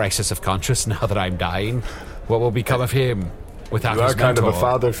have a crisis of conscience now that I'm dying? What will become of him without You his are kind mentor? of a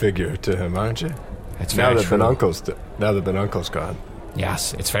father figure to him, aren't you? It's now very that true. now that Uncle's gone.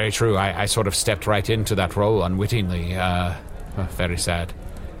 Yes, it's very true. I sort of stepped right into that role unwittingly. Very sad.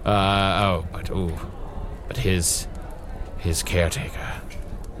 But his caretaker,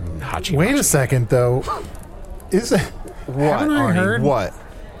 Hachi. Wait a second, though. Is it? What, Haven't I Arnie? heard? What?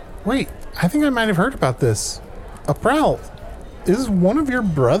 Wait, I think I might have heard about this. Aprel, is one of your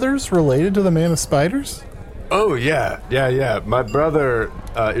brothers related to the Man of Spiders? Oh, yeah. My brother,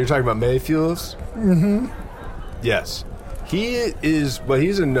 you're talking about Mayfuels? Mm-hmm. Yes.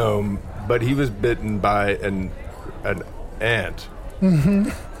 He's a gnome, but he was bitten by an ant. Mm-hmm.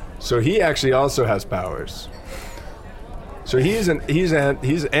 So he actually also has powers. So he's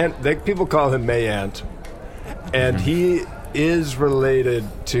ant. People call him May Ant, and he is related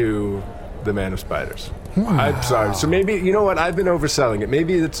to the Man of Spiders. I'm sorry. So maybe, you know what? I've been overselling it.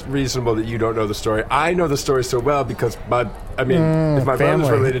 Maybe it's reasonable that you don't know the story. I know the story so well because if my brother's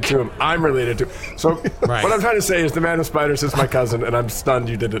related to him, I'm related to him. So Right. What I'm trying to say is the Man of Spiders is my cousin, and I'm stunned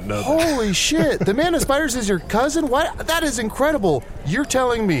you didn't know that. Holy shit! The Man of Spiders is your cousin? What? That is incredible. You're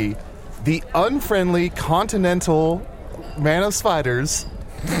telling me the unfriendly continental Man of Spiders,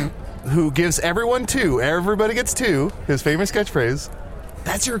 who gives everyone 2, everybody gets 2, his famous catchphrase,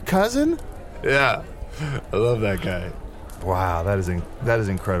 that's your cousin? Yeah. I love that guy. Wow, that is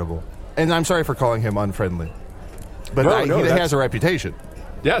incredible. And I'm sorry for calling him unfriendly, but he has a reputation.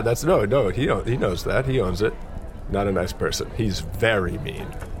 Yeah, he knows that. He owns it. Not a nice person. He's very mean.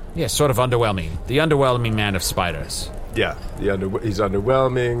 Yeah, sort of underwhelming. The underwhelming Man of Spiders. Yeah, he's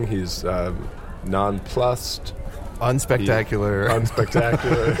underwhelming. He's nonplussed. Unspectacular.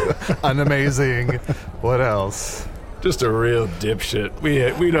 Unspectacular. Unamazing. What else? Just a real dipshit.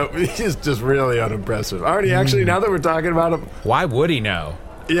 We don't. He's just really unimpressive. Arnie, actually, now that we're talking about him, Why would he know?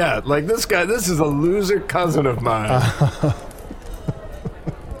 yeah, like this guy. This is a loser cousin of mine.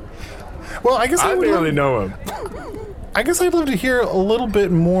 Well, I guess I barely know him. I guess I'd love to hear a little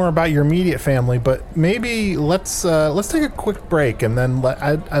bit more about your immediate family, but maybe let's take a quick break, and then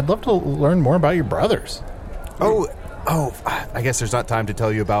I'd love to learn more about your brothers. Oh, I guess there's not time to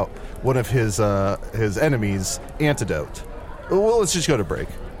tell you about one of his enemies, Antidote. Well, let's just go to break.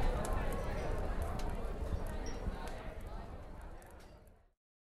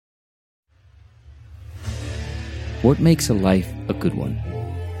 What makes a life a good one?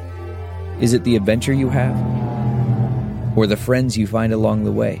 Is it the adventure you have? Or the friends you find along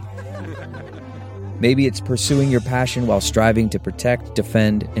the way? Maybe it's pursuing your passion while striving to protect,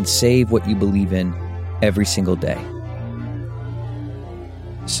 defend, and save what you believe in every single day.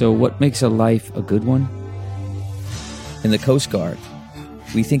 So what makes a life a good one? In the Coast Guard,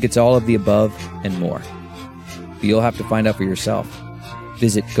 we think it's all of the above and more. But you'll have to find out for yourself.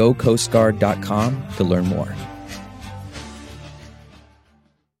 Visit gocoastguard.com to learn more.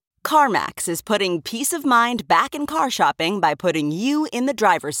 CarMax is putting peace of mind back in car shopping by putting you in the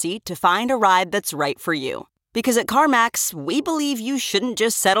driver's seat to find a ride that's right for you. Because at CarMax, we believe you shouldn't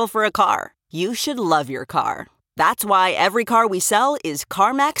just settle for a car. You should love your car. That's why every car we sell is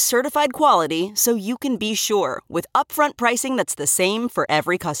CarMax certified quality, so you can be sure with upfront pricing that's the same for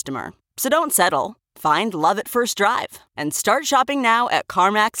every customer. So don't settle. Find love at first drive and start shopping now at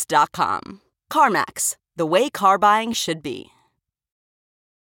CarMax.com. CarMax, the way car buying should be.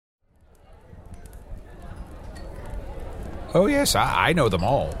 Oh, yes, I know them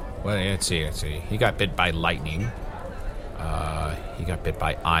all. Well, let's see. He got bit by lightning. He got bit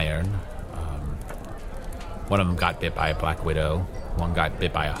by iron. One of them got bit by a black widow. One got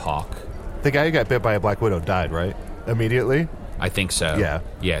bit by a hawk. The guy who got bit by a black widow died, right? Immediately? I think so. Yeah.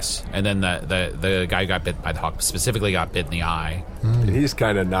 Yes. And then the guy who got bit by the hawk specifically got bit in the eye. He's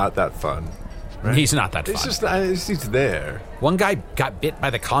kind of not that fun. Right? He's not that fun. It's just he's there. One guy got bit by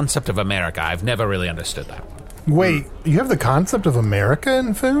the concept of America. I've never really understood that one. Wait, you have the concept of America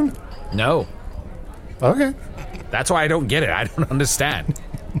in Foon? No. Okay. That's why I don't get it. I don't understand.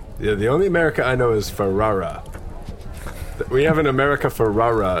 Yeah, the only America I know is Ferrara. We have an America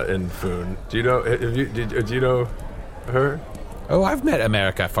Ferrara in Foon. Do you know? Do you know her? Oh, I've met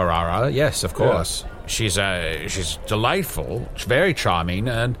America Ferrara. Yes, of course. Yeah. She's delightful. She's very charming,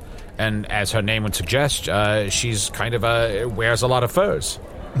 and as her name would suggest, she's kind of wears a lot of furs.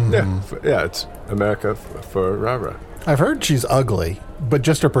 Mm-hmm. Yeah, it's America Ferrara. I've heard she's ugly, but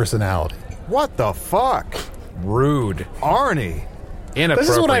just her personality. What the fuck? Rude. Arnie. Inappropriate. This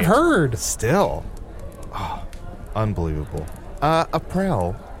is what I've heard. Still. Oh, unbelievable.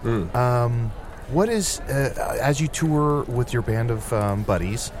 Aprel, what is, as you tour with your band of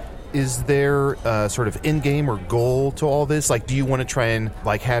buddies, is there sort of in-game or goal to all this? Like, do you want to try and,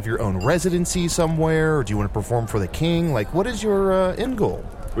 like, have your own residency somewhere? Or do you want to perform for the king? Like, what is your end goal?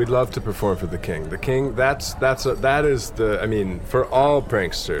 We'd love to perform for the king. The king, that is the, I mean, for all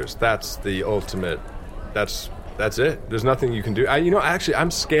pranksters, that's the ultimate, that's it. There's nothing you can do. Actually, I'm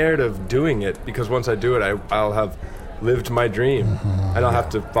scared of doing it because once I do it, I'll have lived my dream. And I'll have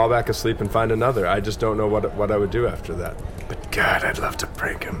to fall back asleep and find another. I just don't know what I would do after that. But God, I'd love to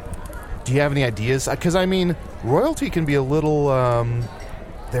prank him. Do you have any ideas? Because, I mean, royalty can be a little,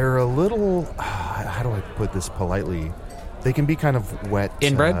 they're a little, how do I put this politely? They can be kind of wet.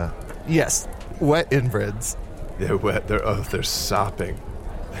 Inbred? Yes, wet inbreds. They're wet. They're sopping.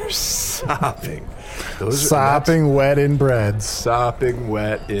 They're sopping. Sopping wet inbreds. Sopping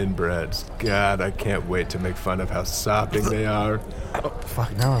wet inbreds. God, I can't wait to make fun of how sopping they are. Oh,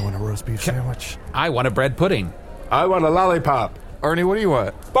 fuck, now I want a roast beef sandwich. I want a bread pudding. I want a lollipop. Arnie, what do you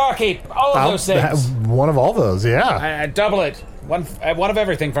want? Barkeep, all of those things. One of all those, yeah. Double it. One of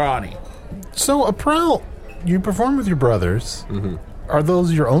everything for Arnie. So, April, you perform with your brothers. Mm-hmm. Are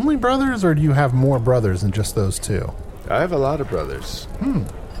those your only brothers, or do you have more brothers than just those two? I have a lot of brothers.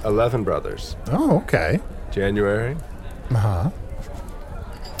 11 brothers. Oh, okay. January. Uh-huh.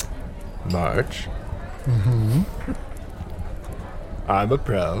 March. Mm-hmm. I'm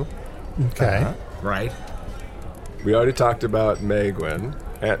April. Okay. Uh-huh. Right. We already talked about May Gwen.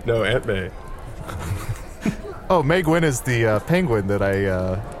 Aunt May. Oh, May Gwen is the penguin that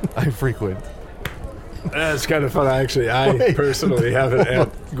I frequent. That's kind of fun, actually. I personally have an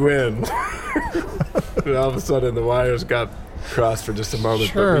Aunt Gwen. And all of a sudden, the wires got crossed for just a moment.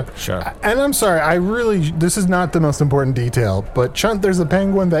 Sure. Sure. And I'm sorry, this is not the most important detail, but Chunt, there's a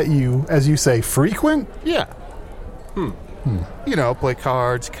penguin that you, as you say, frequent? Yeah. You know, play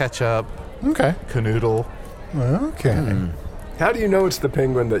cards, catch up. Okay. Canoodle. Okay. How do you know it's the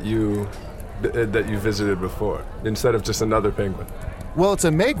penguin that you visited before, instead of just another penguin? Well, it's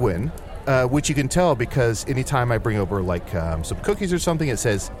a Megwin, which you can tell because anytime I bring over, like, some cookies or something, it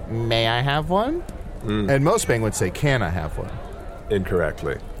says, "May I have one?" And most penguins say, "Can I have one?"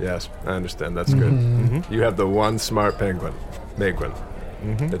 Incorrectly. Yes, I understand. That's good. Mm-hmm. You have the one smart penguin, Megwin.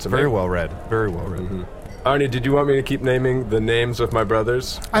 Mm-hmm. It's very well read. Very well read. Mm-hmm. Arnie, did you want me to keep naming the names of my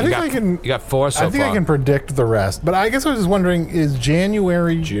brothers? I think I can. You got 4 so far. I think I can predict the rest, but I guess I was just wondering: is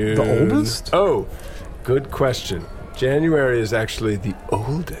January the oldest? Oh, good question. January is actually the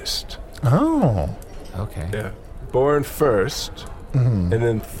oldest. Oh, okay. Yeah, born first, and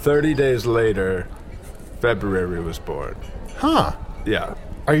then 30 days later, February was born. Huh? Yeah.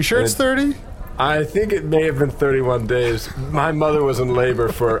 Are you sure it's 30? I think it may have been 31 days. My mother was in labor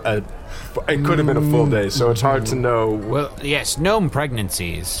it could have been a full day, so it's hard to know. Well, yes, gnome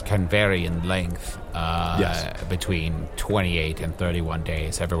pregnancies can vary in length between 28 and 31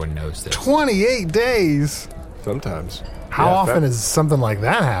 days. Everyone knows this. 28 days? Sometimes. How often does something like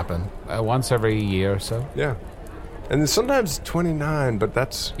that happen? Once every year or so. Yeah. And then sometimes 29, but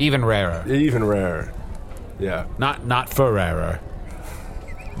that's... Even rarer. Even rarer. Yeah. Not fur rarer.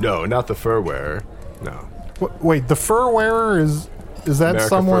 No, not the fur wearer. No. Wait, the fur wearer is that America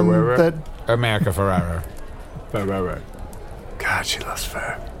someone fur wearer? that... America Ferrara. Right. God, she loves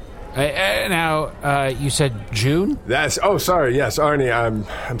fur. Now, you said June? Sorry. Yes, Arnie,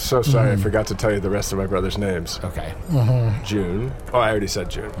 I'm so sorry. I forgot to tell you the rest of my brother's names. Okay. June. Oh, I already said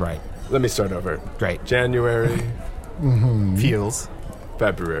June. Right. Let me start over. Great. January. Feels.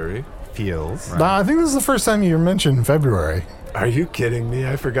 February. Feels. Right. I think this is the first time you mentioned February. Are you kidding me?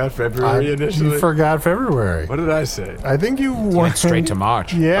 I forgot February initially. You forgot February. What did I say? I think you went straight to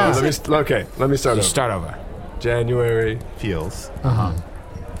March. Yeah. Let me start over. Start over. January. Feels.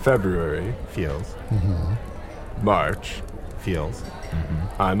 February. Feels. March. Feels.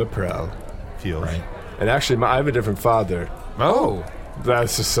 I'm Aprel. Feels. Right. And actually, I have a different father. Oh.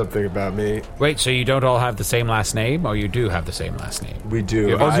 That's just something about me. Wait, so you don't all have the same last name, or you do have the same last name? We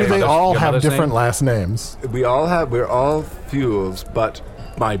do. Or do they all have different last names? We're all Füls, but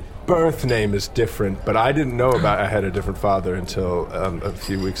my birth name is different. But I didn't know I had a different father until a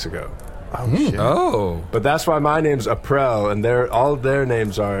few weeks ago. Oh, shit. Oh. But that's why my name's Aprel, and all their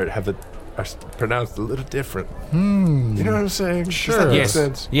names are pronounced a little different. You know what I'm saying? Sure. Does that make Yes.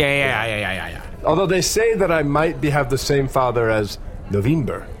 sense? Yeah. Although they say that I might have the same father as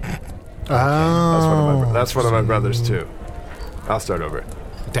November. Oh. That's one of my brothers, too. I'll start over.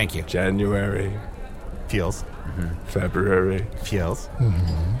 Thank you. January. Feels. February. Feels.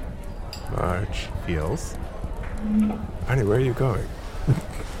 March. Feels. Honey, where are you going?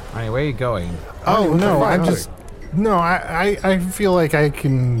 Honey, where are you going? Oh, no, I feel like I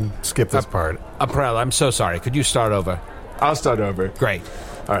can skip this part. April, I'm so sorry. Could you start over? I'll start over. Great.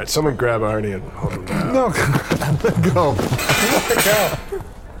 All right, someone grab Arnie and hold him down. No, let go. Let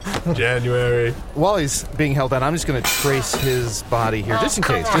go. January. While he's being held down, I'm just going to trace his body here, just in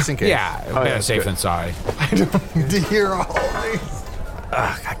case. Yeah, better safe than sorry. I don't need to hear all these.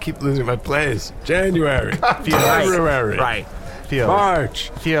 I keep losing my place. January. Right. February. Right. Feels.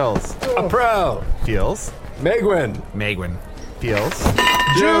 March. Feels. April. Feels. Megwin. Feels.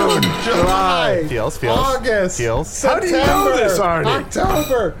 June, July, Feels. August, Feels. How do you know this, Arnie?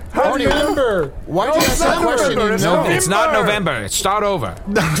 October, November. Why do you ask that question? You know It's not November. Start over.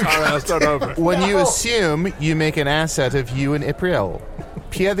 All right, I'll start over. When you assume, you make an asset of you and April.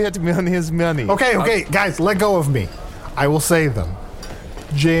 Pierre had money is money. Okay, guys, let go of me. I will say them.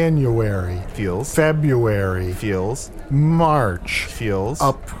 January. Feels. February. Feels. March. Feels.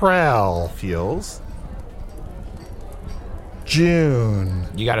 April. Feels. June.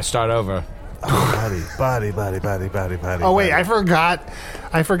 You got to start over. Buddy. Oh, wait, I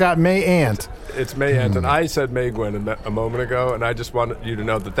forgot May Ant. It's May Ant, and I said Megwin a moment ago, and I just wanted you to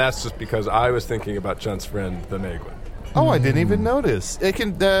know that that's just because I was thinking about Chunt's friend, the Megwin. Oh, I didn't even notice. They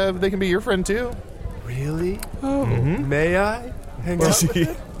can be your friend too. Really? Oh. May I hang out with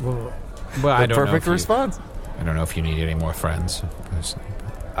it? Well, I don't know. Perfect response. I don't know if you need any more friends, personally.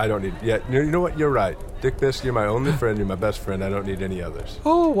 I don't need... Yeah, you know what? You're right. Dick Bisque, you're my only friend. You're my best friend. I don't need any others.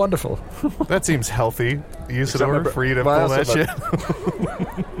 Oh, wonderful. That seems healthy. Use it Except over for you to pull that shit.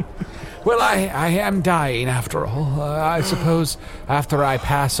 Well, I am dying after all. I suppose after I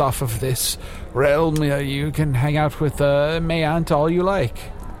pass off of this realm, you can hang out with Mayant all you like.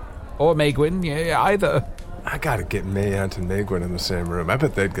 Or Megwin, either. I gotta get Mayant and Megwin in the same room. I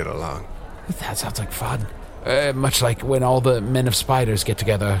bet they'd get along. That sounds like fun. Much like when all the men of spiders get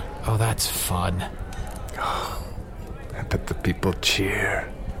together. Oh, that's fun. I bet the people cheer.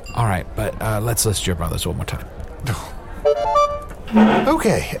 All right, but let's list your brothers one more time.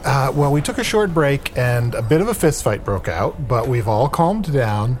 Okay, well, we took a short break and a bit of a fist fight broke out, but we've all calmed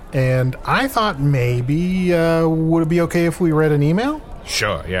down, and I thought maybe, would it be okay if we read an email?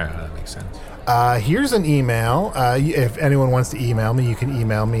 Sure, yeah, that makes sense. Here's an email. If anyone wants to email me, you can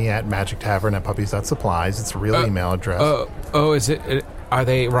email me at magictavern@puppies.supplies. It's a real email address. Is it? Are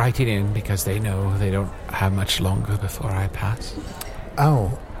they writing in because they know they don't have much longer before I pass?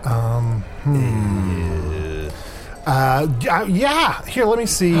 Yeah. Here, let me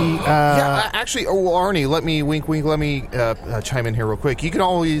see. Actually, Arnie, let me wink. Let me chime in here real quick. You can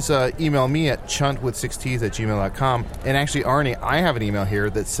always email me at chuntwith6ts@gmail.com. And actually, Arnie, I have an email here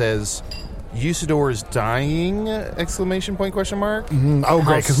that says Usador is dying! ! Oh,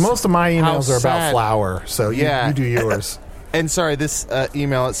 great! Because most of my emails are about flour, so you do yours. And sorry, this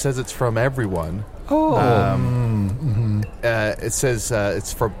email, it says it's from everyone. It says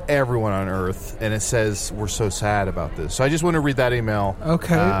it's from everyone on Earth, and it says we're so sad about this. So I just want to read that email.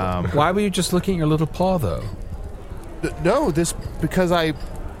 Okay. Why were you just looking at your little paw, though? No, because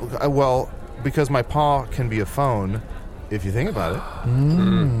because my paw can be a phone, if you think about it.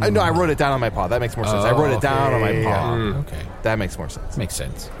 No, I wrote it down on my paw. That makes more sense. I wrote it down on my paw. Okay. That makes more sense. Makes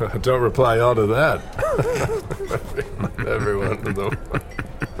sense. Don't reply all to that. Everyone.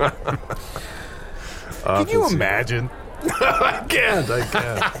 Can you imagine? I can't.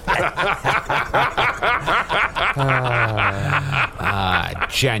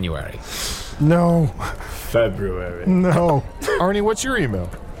 January. No. February. No. Arnie, what's your email?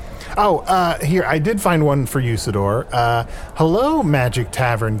 Oh, here, I did find one for Usador. Hello, Magic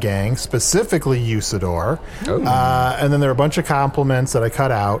Tavern gang, specifically Usador. And then there are a bunch of compliments that I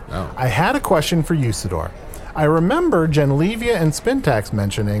cut out. I had a question for Usador. I remember Genlevia and Spintax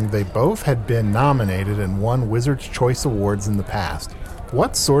mentioning they both had been nominated and won Wizard's Choice Awards in the past.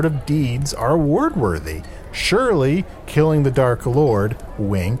 What sort of deeds are award-worthy? Surely, killing the Dark Lord,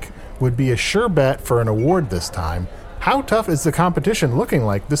 wink, would be a sure bet for an award this time. How tough is the competition looking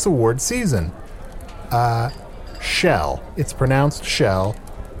like this award season? Shell. It's pronounced Shell.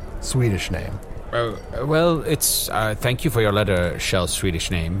 Swedish name. Well, it's... thank you for your letter, Shell, Swedish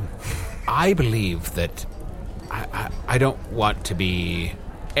name. I believe that... I don't want to be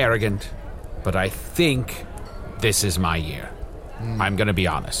arrogant, but I think this is my year. I'm going to be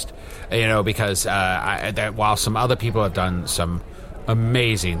honest. Because while some other people have done some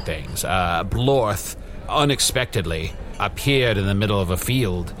amazing things, Blorth unexpectedly appeared in the middle of a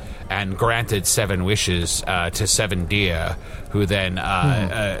field and granted 7 wishes to 7 deer, who then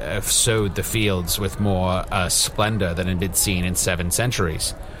sowed the fields with more splendor than had been seen in 7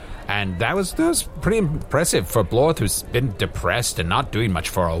 centuries. And that was pretty impressive for Blorth, who's been depressed and not doing much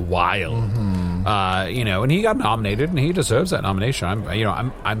for a while. And he got nominated, and he deserves that nomination.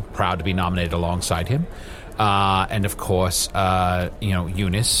 I'm proud to be nominated alongside him. And of course,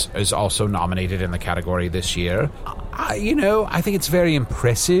 Eunice is also nominated in the category this year. I think it's very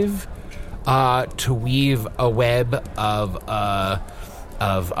impressive to weave a web of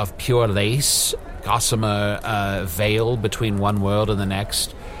pure lace, gossamer veil between one world and the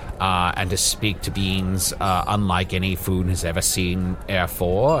next. And to speak to beings unlike any Foon has ever seen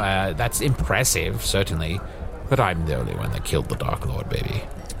before. That's impressive, certainly. But I'm the only one that killed the Dark Lord, baby.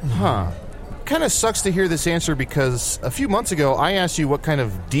 Huh. Kind of sucks to hear this answer because a few months ago I asked you what kind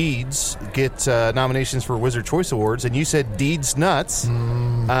of deeds get nominations for Wizard Choice Awards, and you said deeds nuts.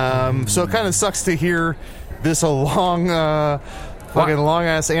 So it kind of sucks to hear this fucking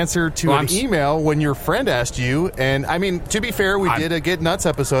long-ass answer to an email when your friend asked you. And, I mean, to be fair, we did a Get Nuts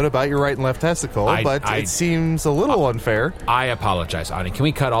episode about your right and left testicle, but it seems a little unfair. I apologize, Ani. Can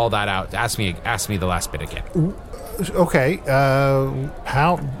we cut all that out? Ask me the last bit again. Okay.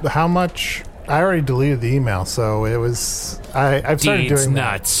 How much... I already deleted the email, so it was... I've started doing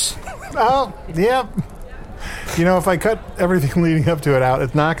nuts. Oh, yep. If I cut everything leading up to it out,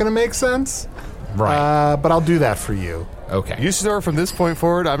 it's not going to make sense. Right. But I'll do that for you. Okay. Usador, from this point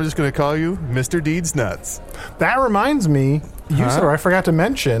forward, I'm just going to call you Mr. Deeds Nuts. That reminds me, Usador, I forgot to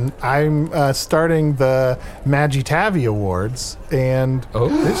mention, I'm starting the Magitavi Awards, and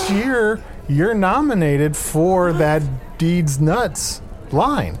this year, you're nominated for that Deeds Nuts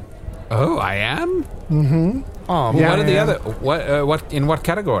line. Oh, I am? Mm-hmm. Oh, what are the other... What in what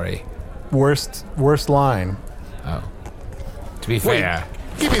category? Worst line. Oh. To be fair...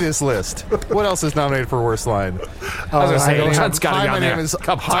 Give me this list. What else is nominated for worst line? My name is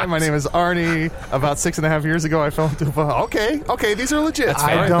Arnie. About 6.5 years ago, I fell into a... Okay, these are legit.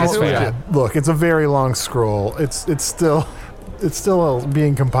 Look, it's a very long scroll. It's still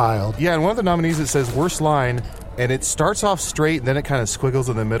being compiled. Yeah, and one of the nominees, it says worst line, and it starts off straight, and then it kind of squiggles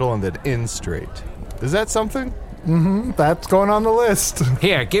in the middle, and then ends straight. Is that something? Mm-hmm. That's going on the list.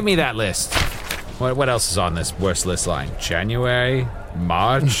 Here, give me that list. What else is on this worst list line? January,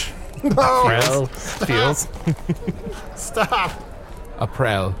 March, April, Feels. Stop.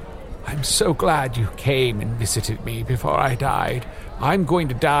 April, I'm so glad you came and visited me before I died. I'm going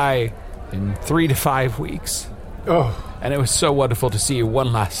to die in 3 to 5 weeks. Oh. And it was so wonderful to see you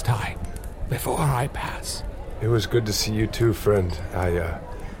one last time before I pass. It was good to see you too, friend. I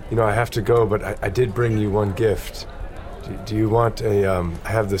have to go, but I did bring you one gift. Do you want I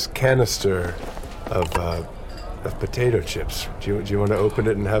have this canister of potato chips. Do you want to open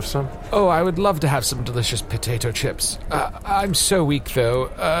it and have some? Oh, I would love to have some delicious potato chips. I'm so weak, though.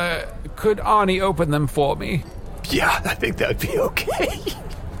 Could Arnie open them for me? Yeah, I think that'd be okay.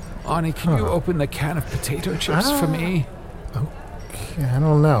 Arnie, can you open the can of potato chips for me? Okay, I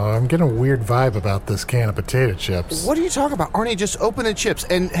don't know. I'm getting a weird vibe about this can of potato chips. What are you talking about? Arnie, just open the chips.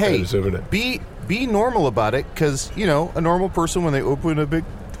 And, hey, be normal about it, because, a normal person, when they open a big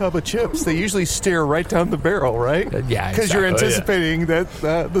tub of chips, they usually stare right down the barrel, right? Yeah, because you're anticipating that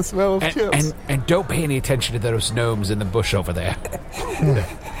the smell of chips. And don't pay any attention to those gnomes in the bush over there.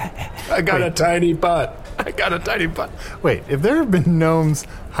 I got a tiny butt. Wait, if there have been gnomes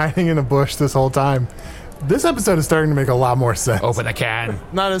hiding in a bush this whole time, This episode is starting to make a lot more sense. Open the can.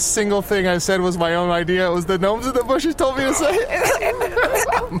 Not a single thing I said was my own idea. It was the gnomes in the bushes told me to say.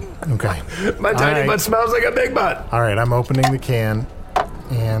 Okay. My tiny butt smells like a big butt. All right, I'm opening the can,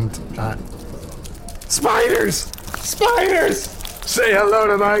 and Spiders! Spiders! Say hello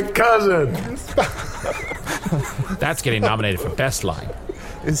to my cousin. That's getting nominated for best line.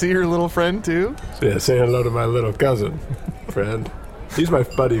 Is he your little friend too? Yeah, say hello to my little cousin, friend. He's my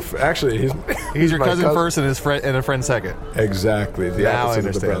buddy. Actually, he's your cousin first and his friend and a friend second. Exactly. The now I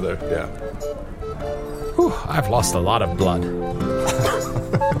opposite of the understand. brother. Yeah. Whew, I've lost a lot of blood.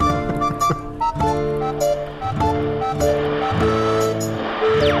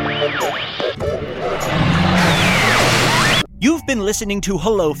 You've been listening to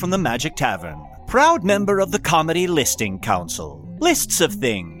Hello from the Magic Tavern, proud member of the Comedy Listing Council. Lists of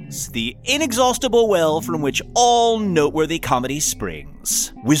things, the inexhaustible well from which all noteworthy comedy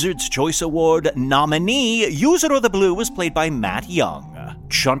springs. Wizard's Choice Award nominee Usador the Blue was played by Matt Young.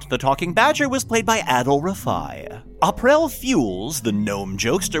 Chunt the Talking Badger was played by Adol Rafai. Aprel Füls, the gnome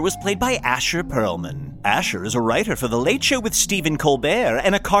jokester, was played by Asher Perlman. Asher is a writer for The Late Show with Stephen Colbert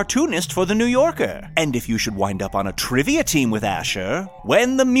and a cartoonist for The New Yorker. And if you should wind up on a trivia team with Asher,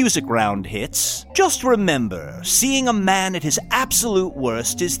 when the music round hits, just remember, seeing a man at his absolute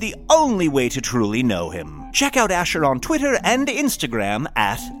worst is the only way to truly know him. Check out Asher on Twitter and Instagram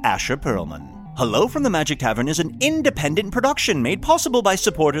at Asher Perlman. Hello from the Magic Tavern is an independent production made possible by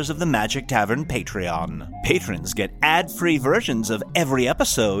supporters of the Magic Tavern Patreon. Patrons get ad-free versions of every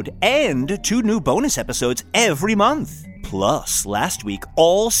episode and 2 new bonus episodes every month. Plus, last week,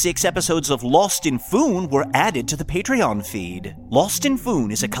 all 6 episodes of Lost in Foon were added to the Patreon feed. Lost in Foon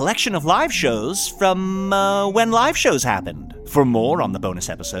is a collection of live shows from when live shows happened. For more on the bonus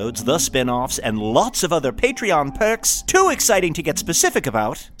episodes, the spin-offs, and lots of other Patreon perks, too exciting to get specific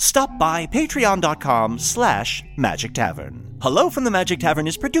about, stop by patreon.com/Magic Tavern. Hello from the Magic Tavern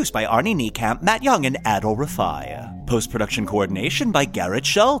is produced by Arnie Niekamp, Matt Young, and Adol Rafai. Post-production coordination by Garrett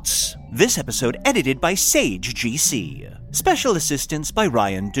Schultz. This episode edited by Sage GC. Special assistance by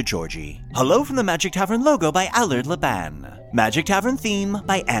Ryan DeGiorgi. Hello from the Magic Tavern logo by Allard Laban. Magic Tavern theme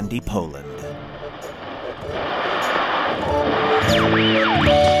by Andy Poland.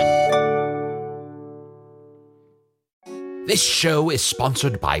 This show is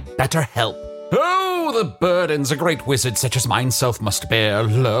sponsored by BetterHelp. Oh, the burdens a great wizard such as myself must bear,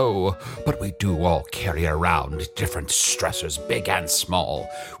 lo. But we do all carry around different stressors, big and small.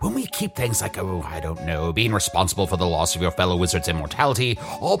 When we keep things like, being responsible for the loss of your fellow wizard's immortality,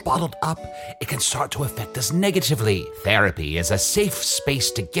 all bottled up, it can start to affect us negatively. Therapy is a safe space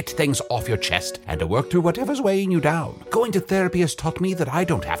to get things off your chest and to work through whatever's weighing you down. Going to therapy has taught me that I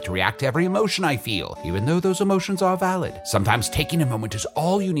don't have to react to every emotion I feel, even though those emotions are valid. Sometimes taking a moment is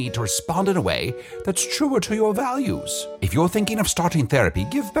all you need to respond in a way that's truer to your values. If you're thinking of starting therapy,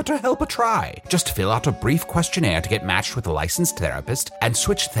 give BetterHelp a try. Just fill out a brief questionnaire to get matched with a licensed therapist and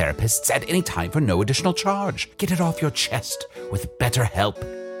switch therapists at any time for no additional charge. Get it off your chest with BetterHelp.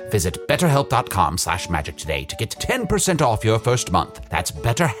 Visit betterhelp.com/magic today to get 10% off your first month. That's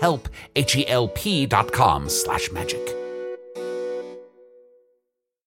betterhelp, HELP.com/magic.